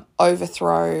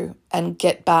overthrow and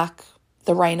get back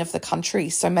the reign of the country.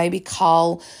 So maybe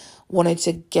Carl wanted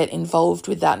to get involved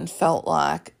with that and felt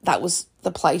like that was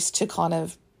the place to kind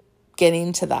of get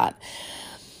into that.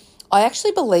 I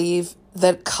actually believe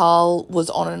that Carl was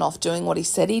on and off doing what he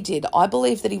said he did. I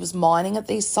believe that he was mining at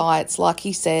these sites, like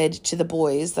he said to the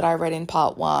boys that I read in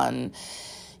part 1.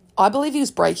 I believe he was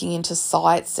breaking into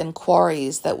sites and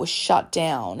quarries that were shut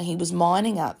down. He was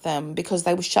mining at them because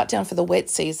they were shut down for the wet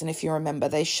season, if you remember.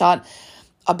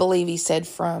 I believe he said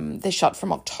they shut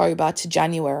from October to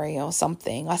January or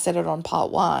something. I said it on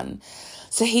part 1.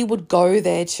 So he would go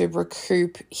there to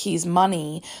recoup his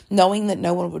money, knowing that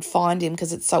no one would find him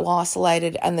because it's so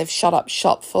isolated and they've shut up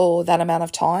shop for that amount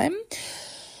of time.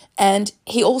 And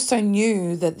he also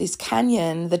knew that this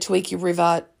canyon, the Tuiqui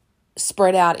River,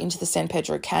 spread out into the San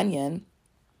Pedro Canyon,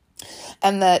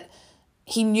 and that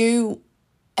he knew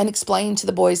and explained to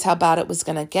the boys how bad it was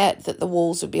going to get, that the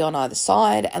walls would be on either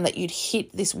side and that you'd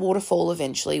hit this waterfall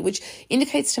eventually, which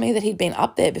indicates to me that he'd been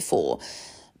up there before.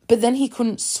 But then he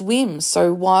couldn't swim,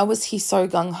 so why was he so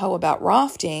gung-ho about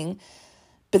rafting?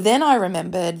 But then I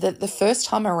remembered that the first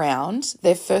time around,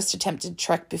 their first attempted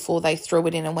trek before they threw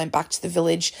it in and went back to the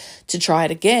village to try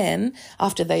it again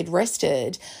after they'd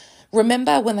rested,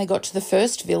 remember when they got to the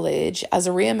first village,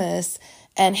 Azariamus,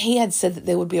 and he had said that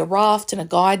there would be a raft and a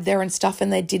guide there and stuff,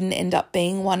 and there didn't end up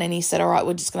being one, and he said, all right,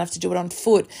 we're just going to have to do it on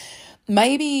foot.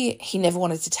 Maybe he never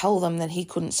wanted to tell them that he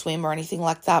couldn't swim or anything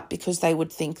like that because they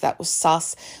would think that was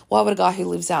sus. Why would a guy who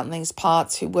lives out in these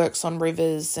parts, who works on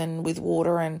rivers and with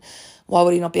water, and why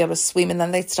would he not be able to swim? And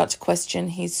then they'd start to question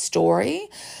his story.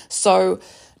 So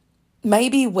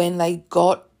maybe when they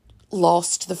got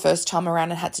lost the first time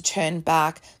around and had to turn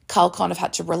back, Carl kind of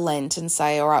had to relent and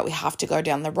say, all right, we have to go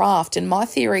down the raft. And my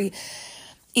theory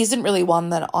isn't really one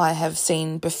that I have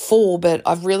seen before, but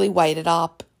I've really weighed it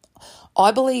up.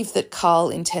 I believe that Carl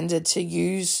intended to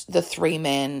use the 3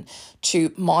 men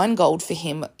to mine gold for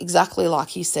him, exactly like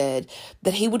he said,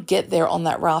 that he would get there on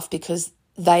that raft because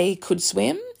they could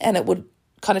swim and it would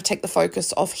kind of take the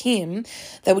focus off him.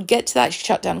 They would get to that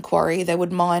shutdown quarry, they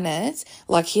would mine it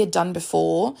like he had done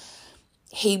before.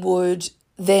 He would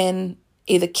then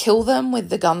either kill them with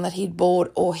the gun that he'd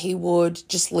bought or he would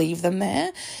just leave them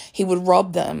there. He would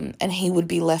rob them and he would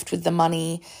be left with the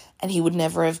money, and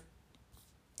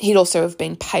he'd also have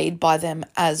been paid by them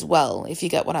as well, if you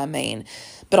get what I mean.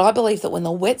 But I believe that when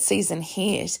the wet season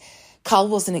hit, Carl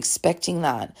wasn't expecting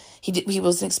that. He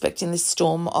wasn't expecting this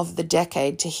storm of the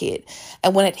decade to hit.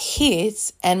 And when it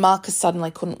hit and Marcus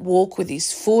suddenly couldn't walk with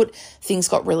his foot, things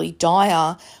got really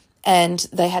dire, and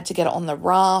they had to get on the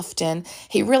raft, and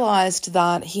he realised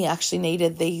that he actually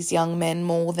needed these young men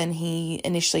more than he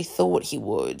initially thought he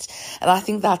would. And I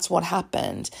think that's what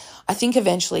happened. I think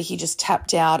eventually he just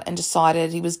tapped out and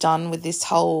decided he was done with this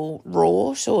whole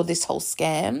rort or this whole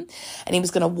scam, and he was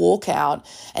going to walk out.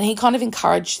 And he kind of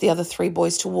encouraged the other 3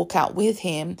 boys to walk out with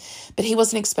him, but he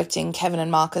wasn't expecting Kevin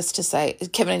and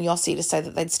Yossi to say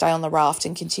that they'd stay on the raft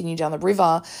and continue down the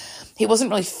river. He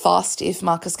wasn't really fussed if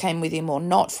Marcus came with him or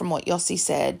not, from what Yossi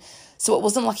said. So it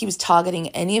wasn't like he was targeting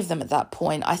any of them at that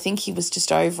point. I think he was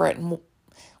just over it and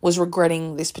was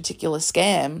regretting this particular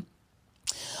scam.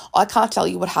 I can't tell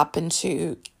you what happened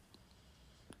to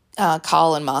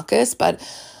Carl and Marcus, but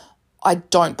I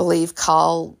don't believe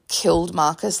Carl killed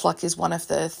Marcus, like is one of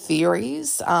the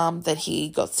theories, that he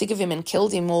got sick of him and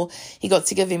killed him, or he got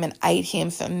sick of him and ate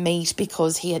him for meat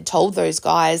because he had told those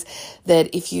guys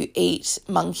that if you eat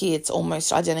monkey, it's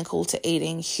almost identical to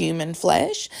eating human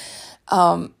flesh.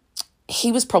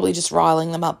 He was probably just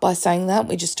riling them up by saying that.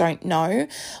 We just don't know.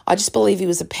 I just believe he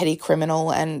was a petty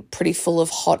criminal and pretty full of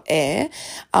hot air.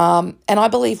 And I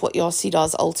believe what Yossi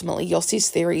does ultimately. Yossi's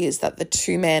theory is that the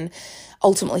two men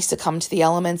ultimately succumbed to the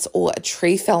elements, or a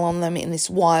tree fell on them in this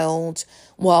wild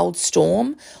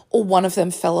storm, or one of them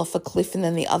fell off a cliff and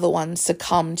then the other one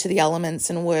succumbed to the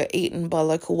elements and were eaten by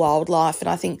local wildlife. And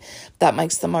I think that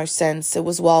makes the most sense. It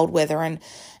was wild weather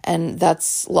and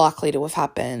that's likely to have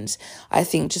happened. I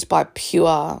think just by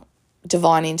pure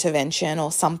divine intervention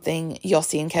or something,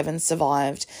 Yossi and Kevin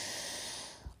survived.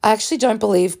 I actually don't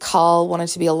believe Carl wanted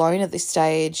to be alone at this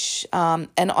stage, and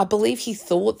I believe he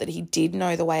thought that he did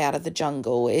know the way out of the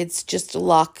jungle. It's just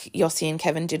luck Yossi and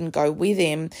Kevin didn't go with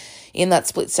him in that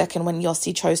split second when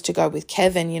Yossi chose to go with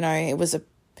Kevin. You know, it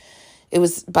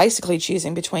was basically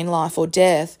choosing between life or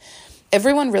death.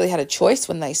 Everyone really had a choice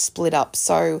when they split up,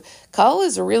 so Carl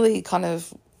is a really kind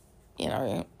of, you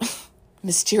know,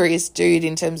 mysterious dude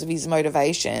in terms of his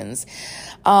motivations.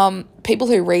 People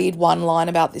who read one line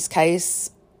about this case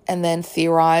and then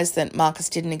theorize that Marcus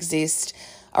didn't exist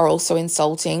are also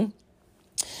insulting.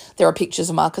 There are pictures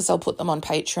of Marcus. I'll put them on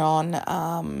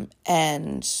Patreon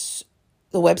and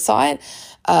the website.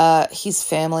 His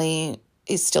family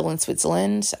is still in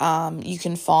Switzerland. You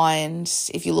can find,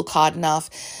 if you look hard enough,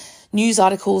 news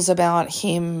articles about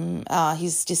him,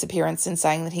 his disappearance, and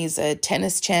saying that he's a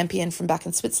tennis champion from back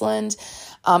in Switzerland.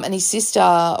 And his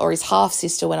sister, or his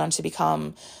half-sister, went on to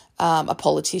become a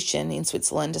politician in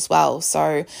Switzerland as well.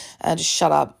 So just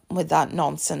shut up with that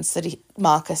nonsense that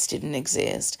Marcus didn't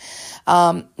exist.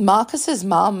 Marcus's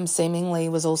mum seemingly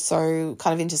was also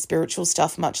kind of into spiritual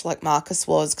stuff, much like Marcus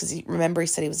was, because remember he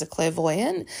said he was a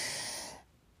clairvoyant.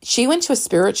 She went to a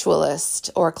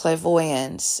spiritualist or a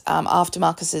clairvoyant after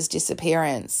Marcus's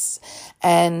disappearance,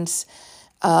 and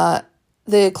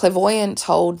the clairvoyant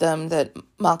told them that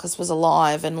Marcus was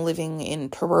alive and living in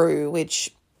Peru,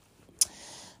 which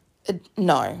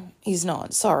no, he's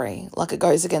not. Sorry. Like, it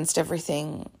goes against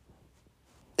everything.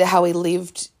 How he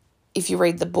lived, if you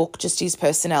read the book, just his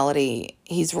personality,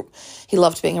 he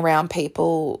loved being around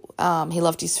people. He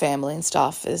loved his family and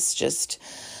stuff. It's just,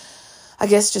 I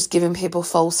guess, just giving people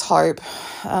false hope.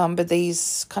 But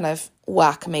these kind of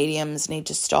whack mediums need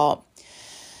to stop.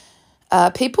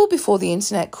 People before the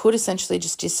internet could essentially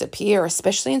just disappear,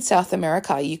 especially in South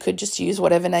America. You could just use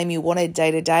whatever name you wanted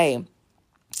day to day.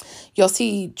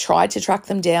 Yossi tried to track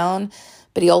them down,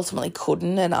 but he ultimately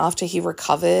couldn't. And after he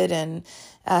recovered and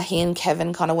he and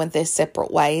Kevin kind of went their separate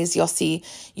ways,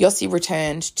 Yossi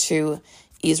returned to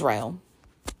Israel.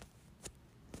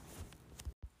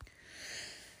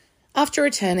 After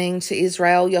returning to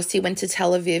Israel, Yossi went to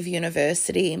Tel Aviv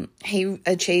University. He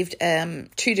achieved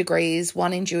 2 degrees,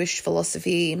 one in Jewish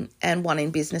philosophy and one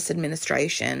in business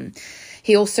administration.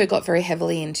 He also got very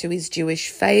heavily into his Jewish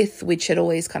faith, which had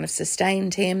always kind of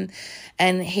sustained him,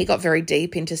 and he got very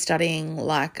deep into studying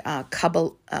like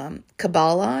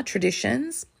Kabbalah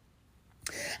traditions.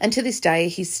 And to this day,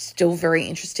 he's still very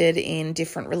interested in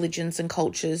different religions and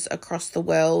cultures across the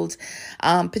world,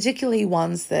 particularly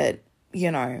ones that,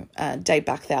 you know, date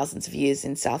back thousands of years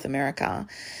in South America.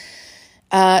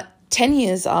 10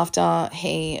 years after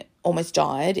he almost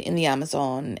died in the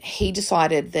Amazon, he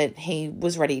decided that he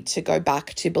was ready to go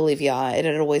back to Bolivia. It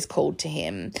had always called to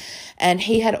him. And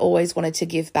he had always wanted to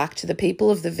give back to the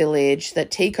people of the village that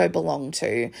Tico belonged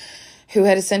to, who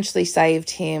had essentially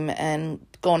saved him and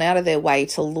gone out of their way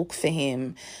to look for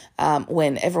him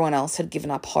when everyone else had given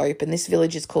up hope. And this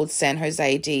village is called San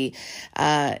Jose de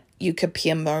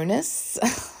Ucapiamones.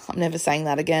 I'm never saying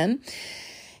that again.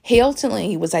 He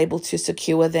ultimately was able to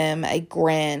secure them a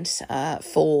grant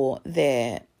for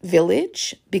their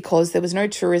village because there was no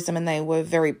tourism and they were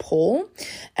very poor,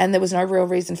 and there was no real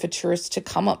reason for tourists to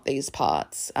come up these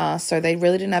parts. So they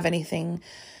really didn't have anything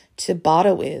to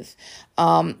barter with.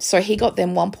 So he got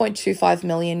them $1.25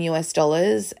 million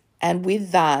US. And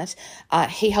with that,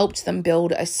 he helped them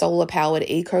build a solar-powered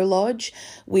eco-lodge,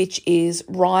 which is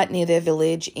right near their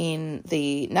village in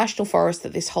the national forest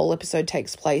that this whole episode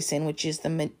takes place in, which is the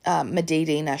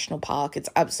Madidi National Park. It's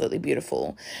absolutely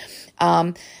beautiful.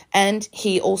 And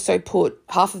he also put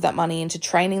half of that money into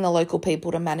training the local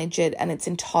people to manage it, and it's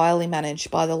entirely managed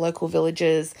by the local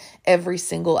villagers. Every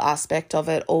single aspect of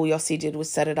it, all Yossi did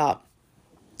was set it up.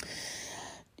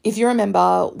 If you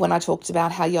remember when I talked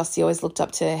about how Yossi always looked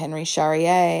up to Henry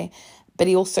Charrier, but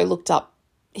he also looked up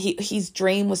his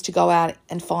dream was to go out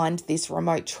and find this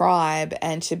remote tribe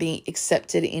and to be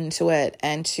accepted into it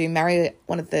and to marry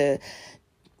one of the,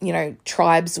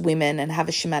 tribe's women and have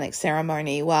a shamanic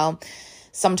ceremony. Well,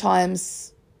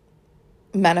 sometimes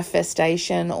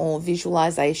manifestation or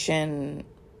visualization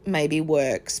maybe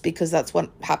works, because that's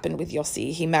what happened with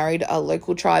Yossi. He married a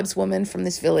local tribeswoman from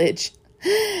this village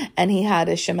and he had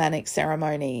a shamanic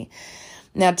ceremony.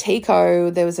 Now,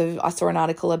 Tico, I saw an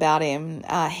article about him.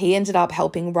 He ended up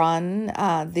helping run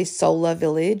this solar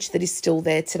village that is still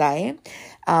there today.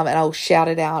 And I'll shout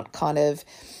it out kind of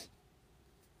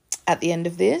at the end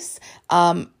of this.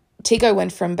 Tico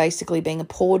went from basically being a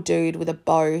poor dude with a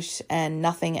boat and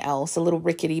nothing else, a little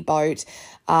rickety boat.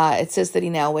 It says that he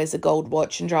now wears a gold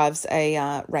watch and drives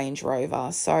a Range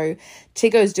Rover. So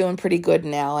Tico's doing pretty good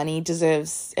now and he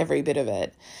deserves every bit of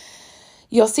it.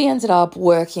 Yossi ended up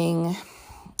working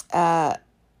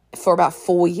for about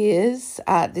 4 years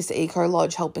at this eco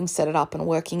lodge, helping set it up and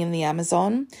working in the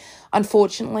Amazon.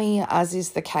 Unfortunately, as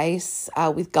is the case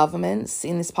with governments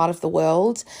in this part of the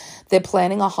world, they're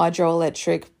planning a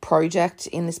hydroelectric project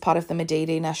in this part of the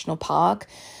Madidi National Park,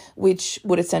 which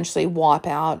would essentially wipe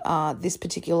out this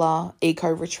particular eco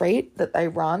retreat that they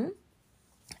run.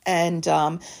 And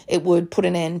it would put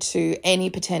an end to any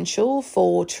potential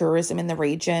for tourism in the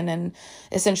region and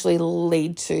essentially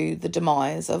lead to the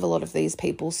demise of a lot of these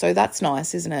people. So that's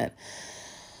nice, isn't it?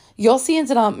 Yossi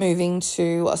ended up moving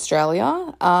to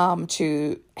Australia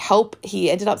to help. He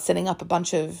ended up setting up a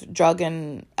bunch of drug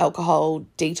and alcohol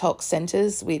detox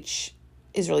centres, which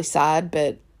is really sad,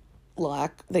 but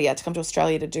that he had to come to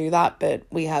Australia to do that. But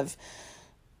we're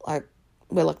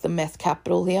like the meth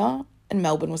capital here. And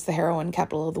Melbourne was the heroin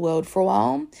capital of the world for a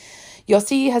while.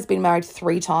 Yossi has been married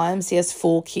 3 times. He has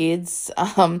 4 kids.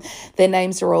 Their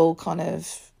names are all kind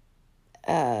of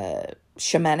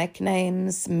shamanic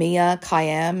names: Mia,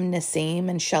 Kayam, Nassim,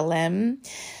 and Shalem,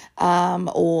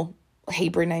 or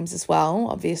Hebrew names as well,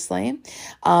 obviously.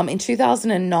 In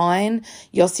 2009,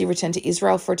 Yossi returned to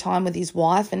Israel for a time with his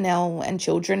wife and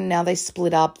children. Now they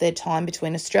split up their time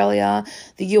between Australia,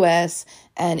 the US,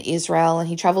 and Israel, and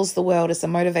he travels the world as a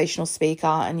motivational speaker,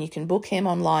 and you can book him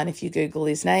online if you Google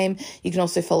his name. You can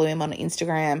also follow him on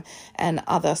Instagram and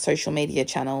other social media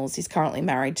channels. He's currently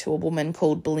married to a woman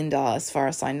called Belinda, as far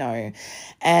as I know.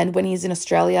 And when he's in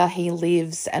Australia, he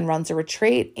lives and runs a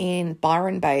retreat in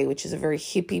Byron Bay, which is a very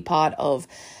hippie part of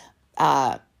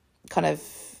kind of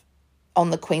on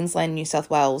the Queensland-New South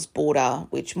Wales border,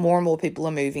 which more and more people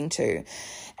are moving to.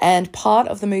 And part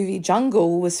of the movie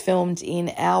Jungle was filmed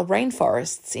in our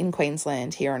rainforests in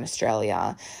Queensland here in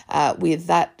Australia, with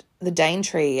the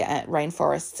Daintree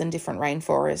rainforests and different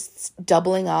rainforests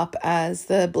doubling up as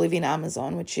the Bolivian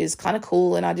Amazon, which is kind of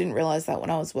cool, and I didn't realise that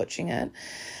when I was watching it.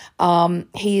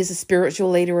 He is a spiritual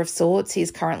leader of sorts.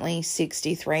 He's currently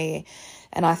 63,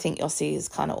 and I think Yossi is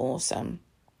kind of awesome.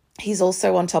 He's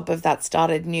also, on top of that,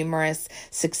 started numerous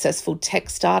successful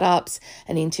tech startups,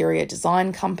 an interior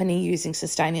design company using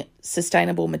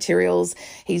sustainable materials.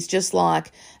 He's just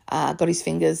got his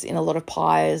fingers in a lot of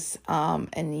pies,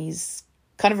 and he's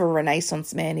kind of a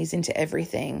Renaissance man. He's into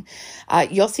everything.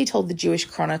 Yossi told the Jewish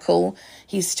Chronicle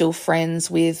he's still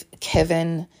friends with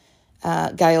Kevin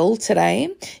Gale today.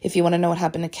 If you want to know what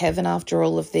happened to Kevin after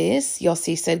all of this,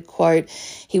 Yossi said, quote,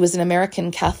 "He was an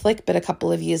American Catholic, but a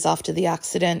couple of years after the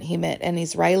accident, he met an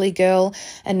Israeli girl,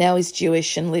 and now he's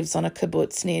Jewish and lives on a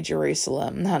kibbutz near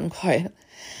Jerusalem," unquote.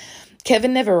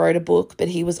 Kevin never wrote a book, but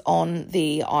he was on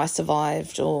the I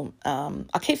Survived, or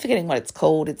I keep forgetting what it's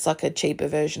called. It's like a cheaper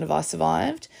version of I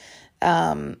Survived.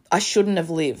 I Shouldn't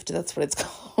Have Lived, that's what it's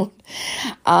called.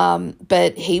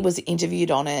 But he was interviewed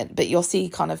on it, but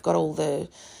Yossi kind of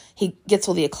he gets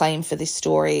all the acclaim for this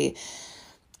story.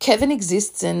 Kevin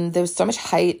exists, and there was so much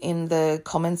hate in the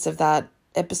comments of that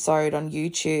episode on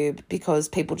YouTube because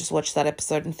people just watch that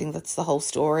episode and think that's the whole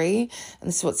story. And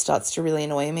this is what starts to really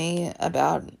annoy me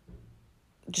about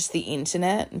just the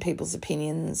internet and people's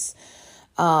opinions.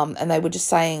 And they were just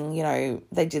saying,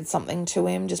 they did something to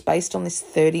him just based on this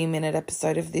 30-minute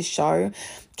episode of this show.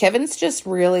 Kevin's just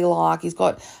really he's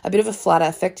got a bit of a flat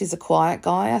affect. He's a quiet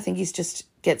guy. I think he's just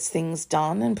gets things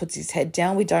done and puts his head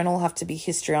down. We don't all have to be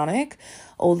histrionic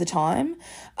all the time.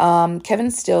 Kevin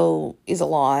still is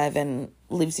alive and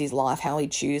lives his life how he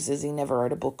chooses. He never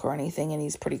wrote a book or anything, and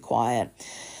he's pretty quiet.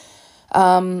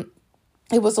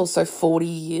 It was also 40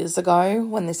 years ago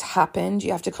when this happened.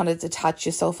 You have to kind of detach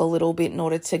yourself a little bit in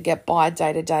order to get by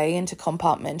day to day and to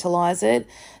compartmentalize it.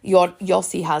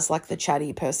 Yossi has the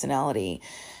chatty personality.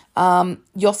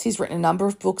 Yossi's written a number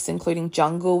of books, including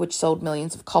Jungle, which sold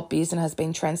millions of copies and has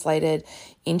been translated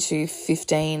into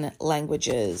 15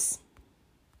 languages.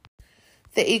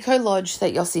 The Eco Lodge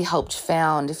that Yossi helped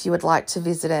found, if you would like to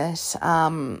visit it,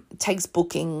 takes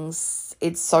bookings.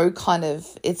 It's so kind of,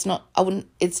 it's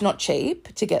not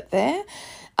cheap to get there.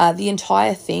 The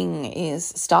entire thing is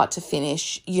start to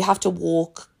finish. You have to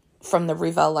walk from the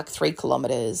river like 3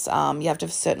 kilometers. You have to have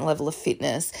a certain level of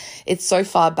fitness. It's so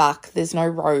far back. There's no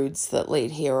roads that lead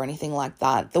here or anything like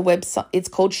that. The website, it's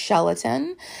called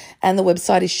Charlatan, and the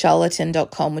website is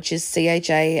charlatan.com, which is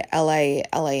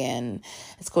CHALALAN.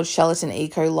 It's called Charlatan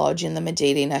Eco Lodge in the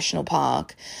Madidi National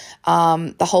Park.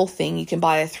 The whole thing, you can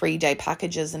buy a 3-day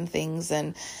packages and things,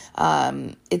 and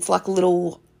it's like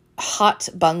little hut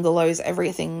bungalows.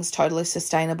 Everything's totally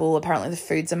sustainable. Apparently the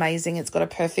food's amazing. It's got a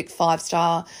perfect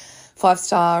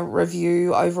 5-star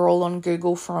review overall on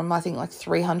Google from, I think, like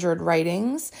 300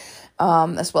 ratings,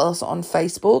 as well as on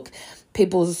Facebook.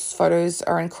 People's photos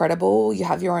are incredible. You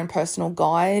have your own personal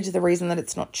guide. The reason that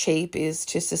it's not cheap is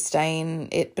to sustain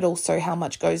it, but also how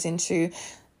much goes into,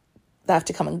 they have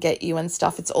to come and get you and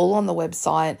stuff. It's all on the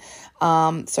website.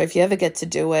 So if you ever get to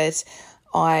do it,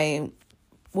 I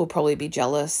will probably be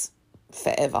jealous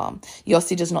forever.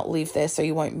 Yossi does not live there, so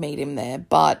you won't meet him there,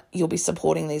 but you'll be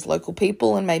supporting these local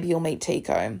people and maybe you'll meet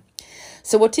Tico.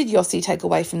 So what did Yossi take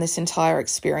away from this entire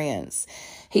experience?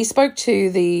 He spoke to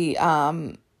the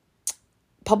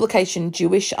publication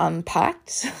Jewish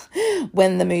Unpacked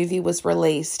when the movie was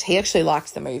released. He actually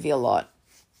liked the movie a lot.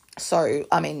 So,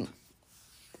 I mean,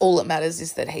 all that matters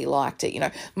is that he liked it. You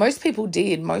know, most people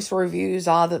did. Most reviews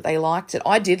are that they liked it.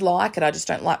 I did like it. I just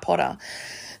don't like Potter.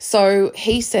 So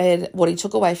he said what he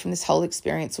took away from this whole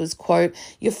experience was, quote,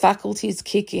 "Your faculties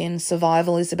kick in.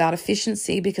 Survival is about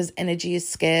efficiency because energy is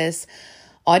scarce.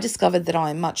 I discovered that I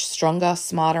am much stronger,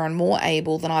 smarter, and more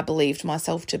able than I believed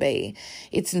myself to be.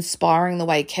 It's inspiring the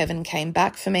way Kevin came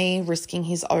back for me, risking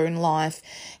his own life.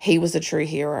 He was a true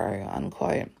hero,"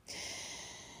 unquote.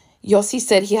 Yossi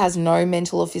said he has no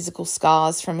mental or physical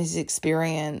scars from his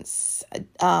experience.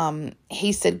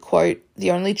 He said, quote, "The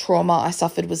only trauma I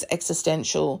suffered was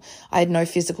existential. I had no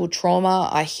physical trauma.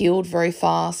 I healed very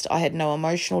fast. I had no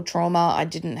emotional trauma. I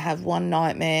didn't have one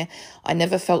nightmare. I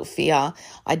never felt fear.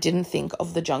 I didn't think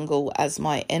of the jungle as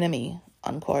my enemy,"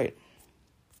 unquote.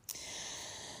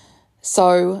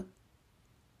 So,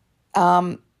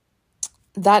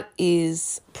 that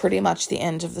is pretty much the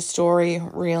end of the story,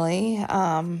 really.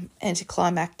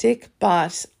 Anticlimactic,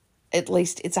 but at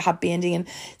least it's a happy ending, and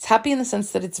it's happy in the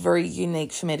sense that it's very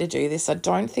unique for me to do this. I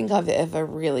don't think I've ever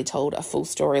really told a full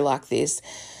story like this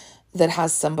that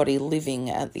has somebody living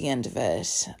at the end of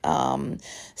it.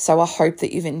 So I hope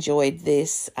that you've enjoyed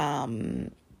this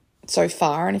so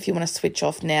far, and if you want to switch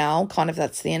off now, kind of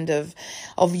that's the end of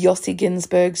Yossi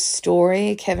Ginsberg's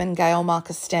story. Kevin Gale,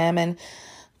 Marcus Stammen,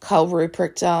 Karl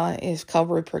Ruprechter, if Karl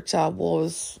Ruprechter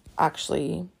was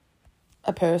actually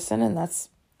a person, and that's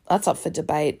up for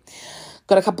debate.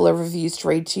 Got a couple of reviews to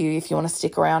read to you if you want to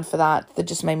stick around for that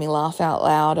just made me laugh out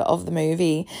loud of the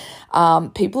movie.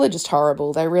 People are just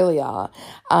horrible. They really are.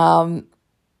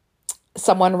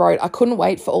 Someone wrote, "I couldn't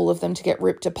wait for all of them to get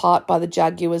ripped apart by the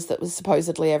jaguars that was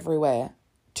supposedly everywhere."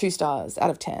 2 stars out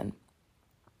of 10.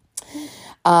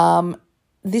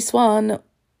 This one...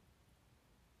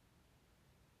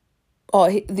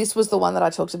 this was the one that I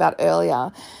talked about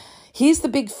earlier. Here's the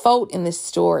big fault in this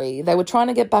story. They were trying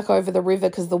to get back over the river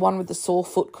because the one with the sore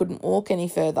foot couldn't walk any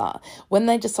further. When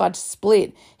they decide to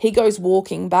split, he goes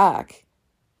walking back.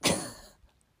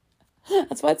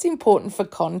 That's why it's important for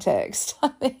context.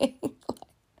 I mean,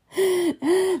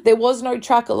 there was no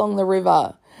track along the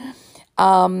river.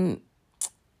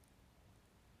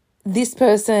 This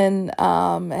person,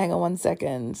 hang on one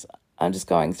second. I'm just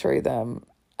going through them.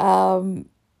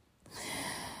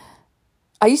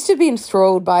 I used to be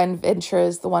enthralled by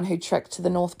adventurers, the one who trekked to the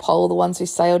North Pole, the ones who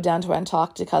sailed down to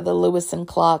Antarctica, the Lewis and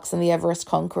Clarks and the Everest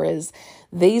conquerors.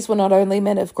 These were not only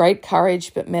men of great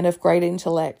courage, but men of great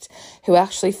intellect, who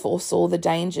actually foresaw the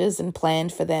dangers and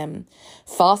planned for them.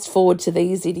 Fast forward to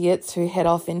these idiots who head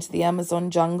off into the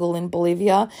Amazon jungle in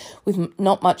Bolivia with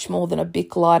not much more than a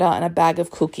Bic lighter and a bag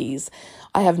of cookies.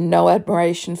 I have no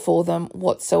admiration for them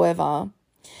whatsoever.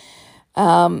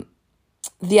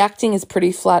 The acting is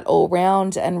pretty flat all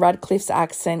round, and Radcliffe's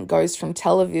accent goes from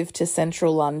Tel Aviv to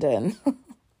central London.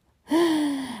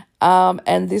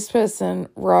 And this person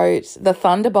wrote, "The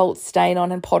thunderbolt stain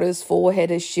on Potter's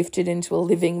forehead has shifted into a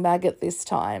living maggot this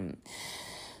time."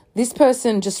 This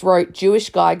person just wrote, "Jewish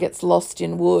guy gets lost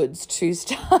in woods," 2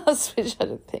 stars, which I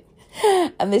don't think.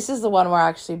 And this is the one where I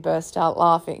actually burst out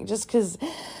laughing just because.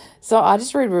 So I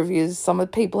just read reviews. Some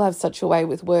of the people have such a way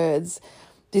with words.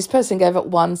 This person gave it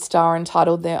 1 star and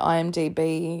titled their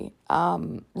IMDb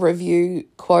review,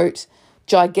 quote,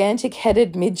 Gigantic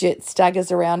headed midget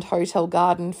staggers around hotel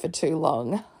garden for too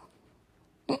long.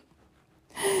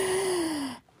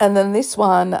 And then this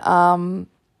one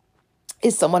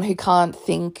is someone who can't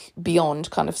think beyond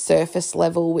kind of surface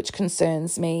level, which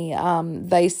concerns me.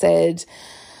 They said,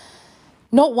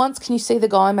 not once can you see the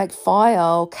guy make fire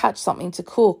or catch something to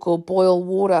cook or boil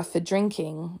water for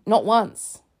drinking. Not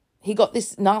once. He got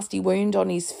this nasty wound on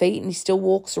his feet and he still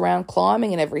walks around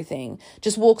climbing and everything.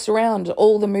 Just walks around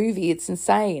all the movie. It's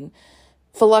insane.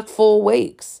 For like 4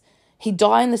 weeks. He'd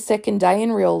die in the second day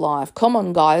in real life. Come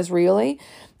on, guys, really?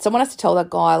 Someone has to tell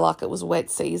that guy like it was wet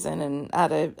season and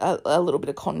add a little bit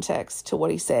of context to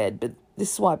what he said. But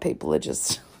this is why people are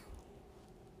just...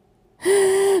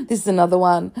 This is another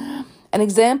one. An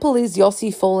example is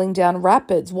Yossi falling down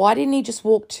rapids. Why didn't he just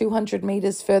walk 200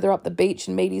 metres further up the beach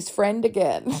and meet his friend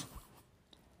again?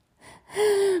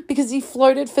 Because he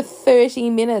floated for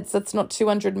 30 minutes. That's not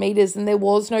 200 metres, and there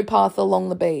was no path along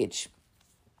the beach.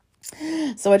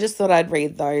 So I just thought I'd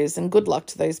read those, and good luck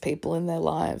to those people in their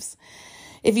lives.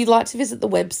 If you'd like to visit the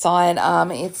website,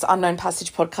 it's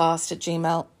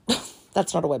unknownpassagepodcast@gmail.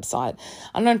 That's not a website.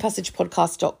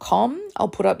 unknownpassagepodcast.com. I'll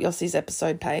put up Yossi's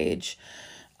episode page.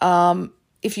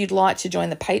 If you'd like to join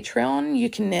the Patreon, you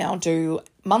can now do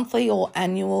monthly or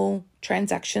annual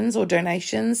transactions or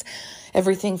donations.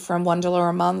 Everything from $1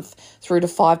 a month through to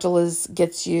 $5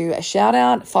 gets you a shout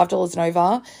out. $5 and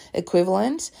over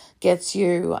equivalent gets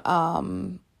you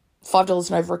 $5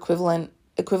 and over equivalent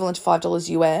to $5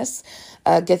 US,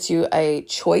 gets you a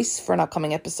choice for an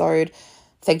upcoming episode.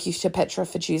 Thank you to Petra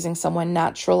for choosing Somewhere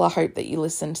Natural. I hope that you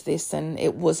listened to this and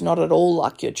it was not at all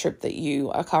like your trip that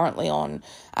you are currently on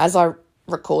as I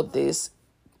record this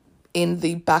in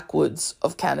the backwoods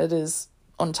of Canada's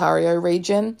Ontario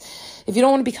region. If you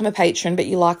don't want to become a patron but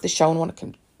you like the show and want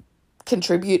to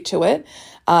contribute to it,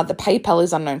 the PayPal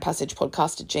is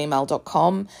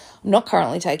unknownpassagepodcast@gmail.com. I'm not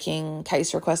currently taking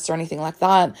case requests or anything like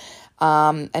that.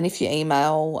 And if you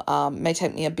email, may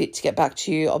take me a bit to get back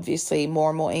to you. Obviously, more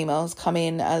and more emails come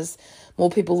in as more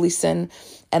people listen.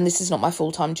 And this is not my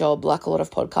full-time job like a lot of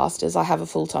podcasters. I have a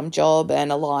full-time job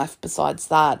and a life besides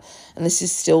that. And this is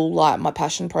still like my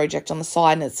passion project on the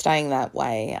side, and it's staying that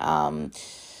way.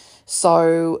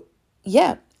 So,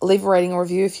 yeah, leave a rating or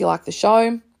review if you like the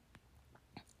show.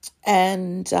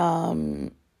 And,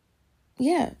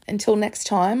 yeah, until next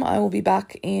time, I will be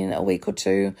back in a week or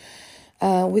two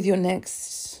with your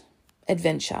next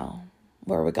adventure.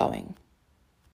 Where are we going?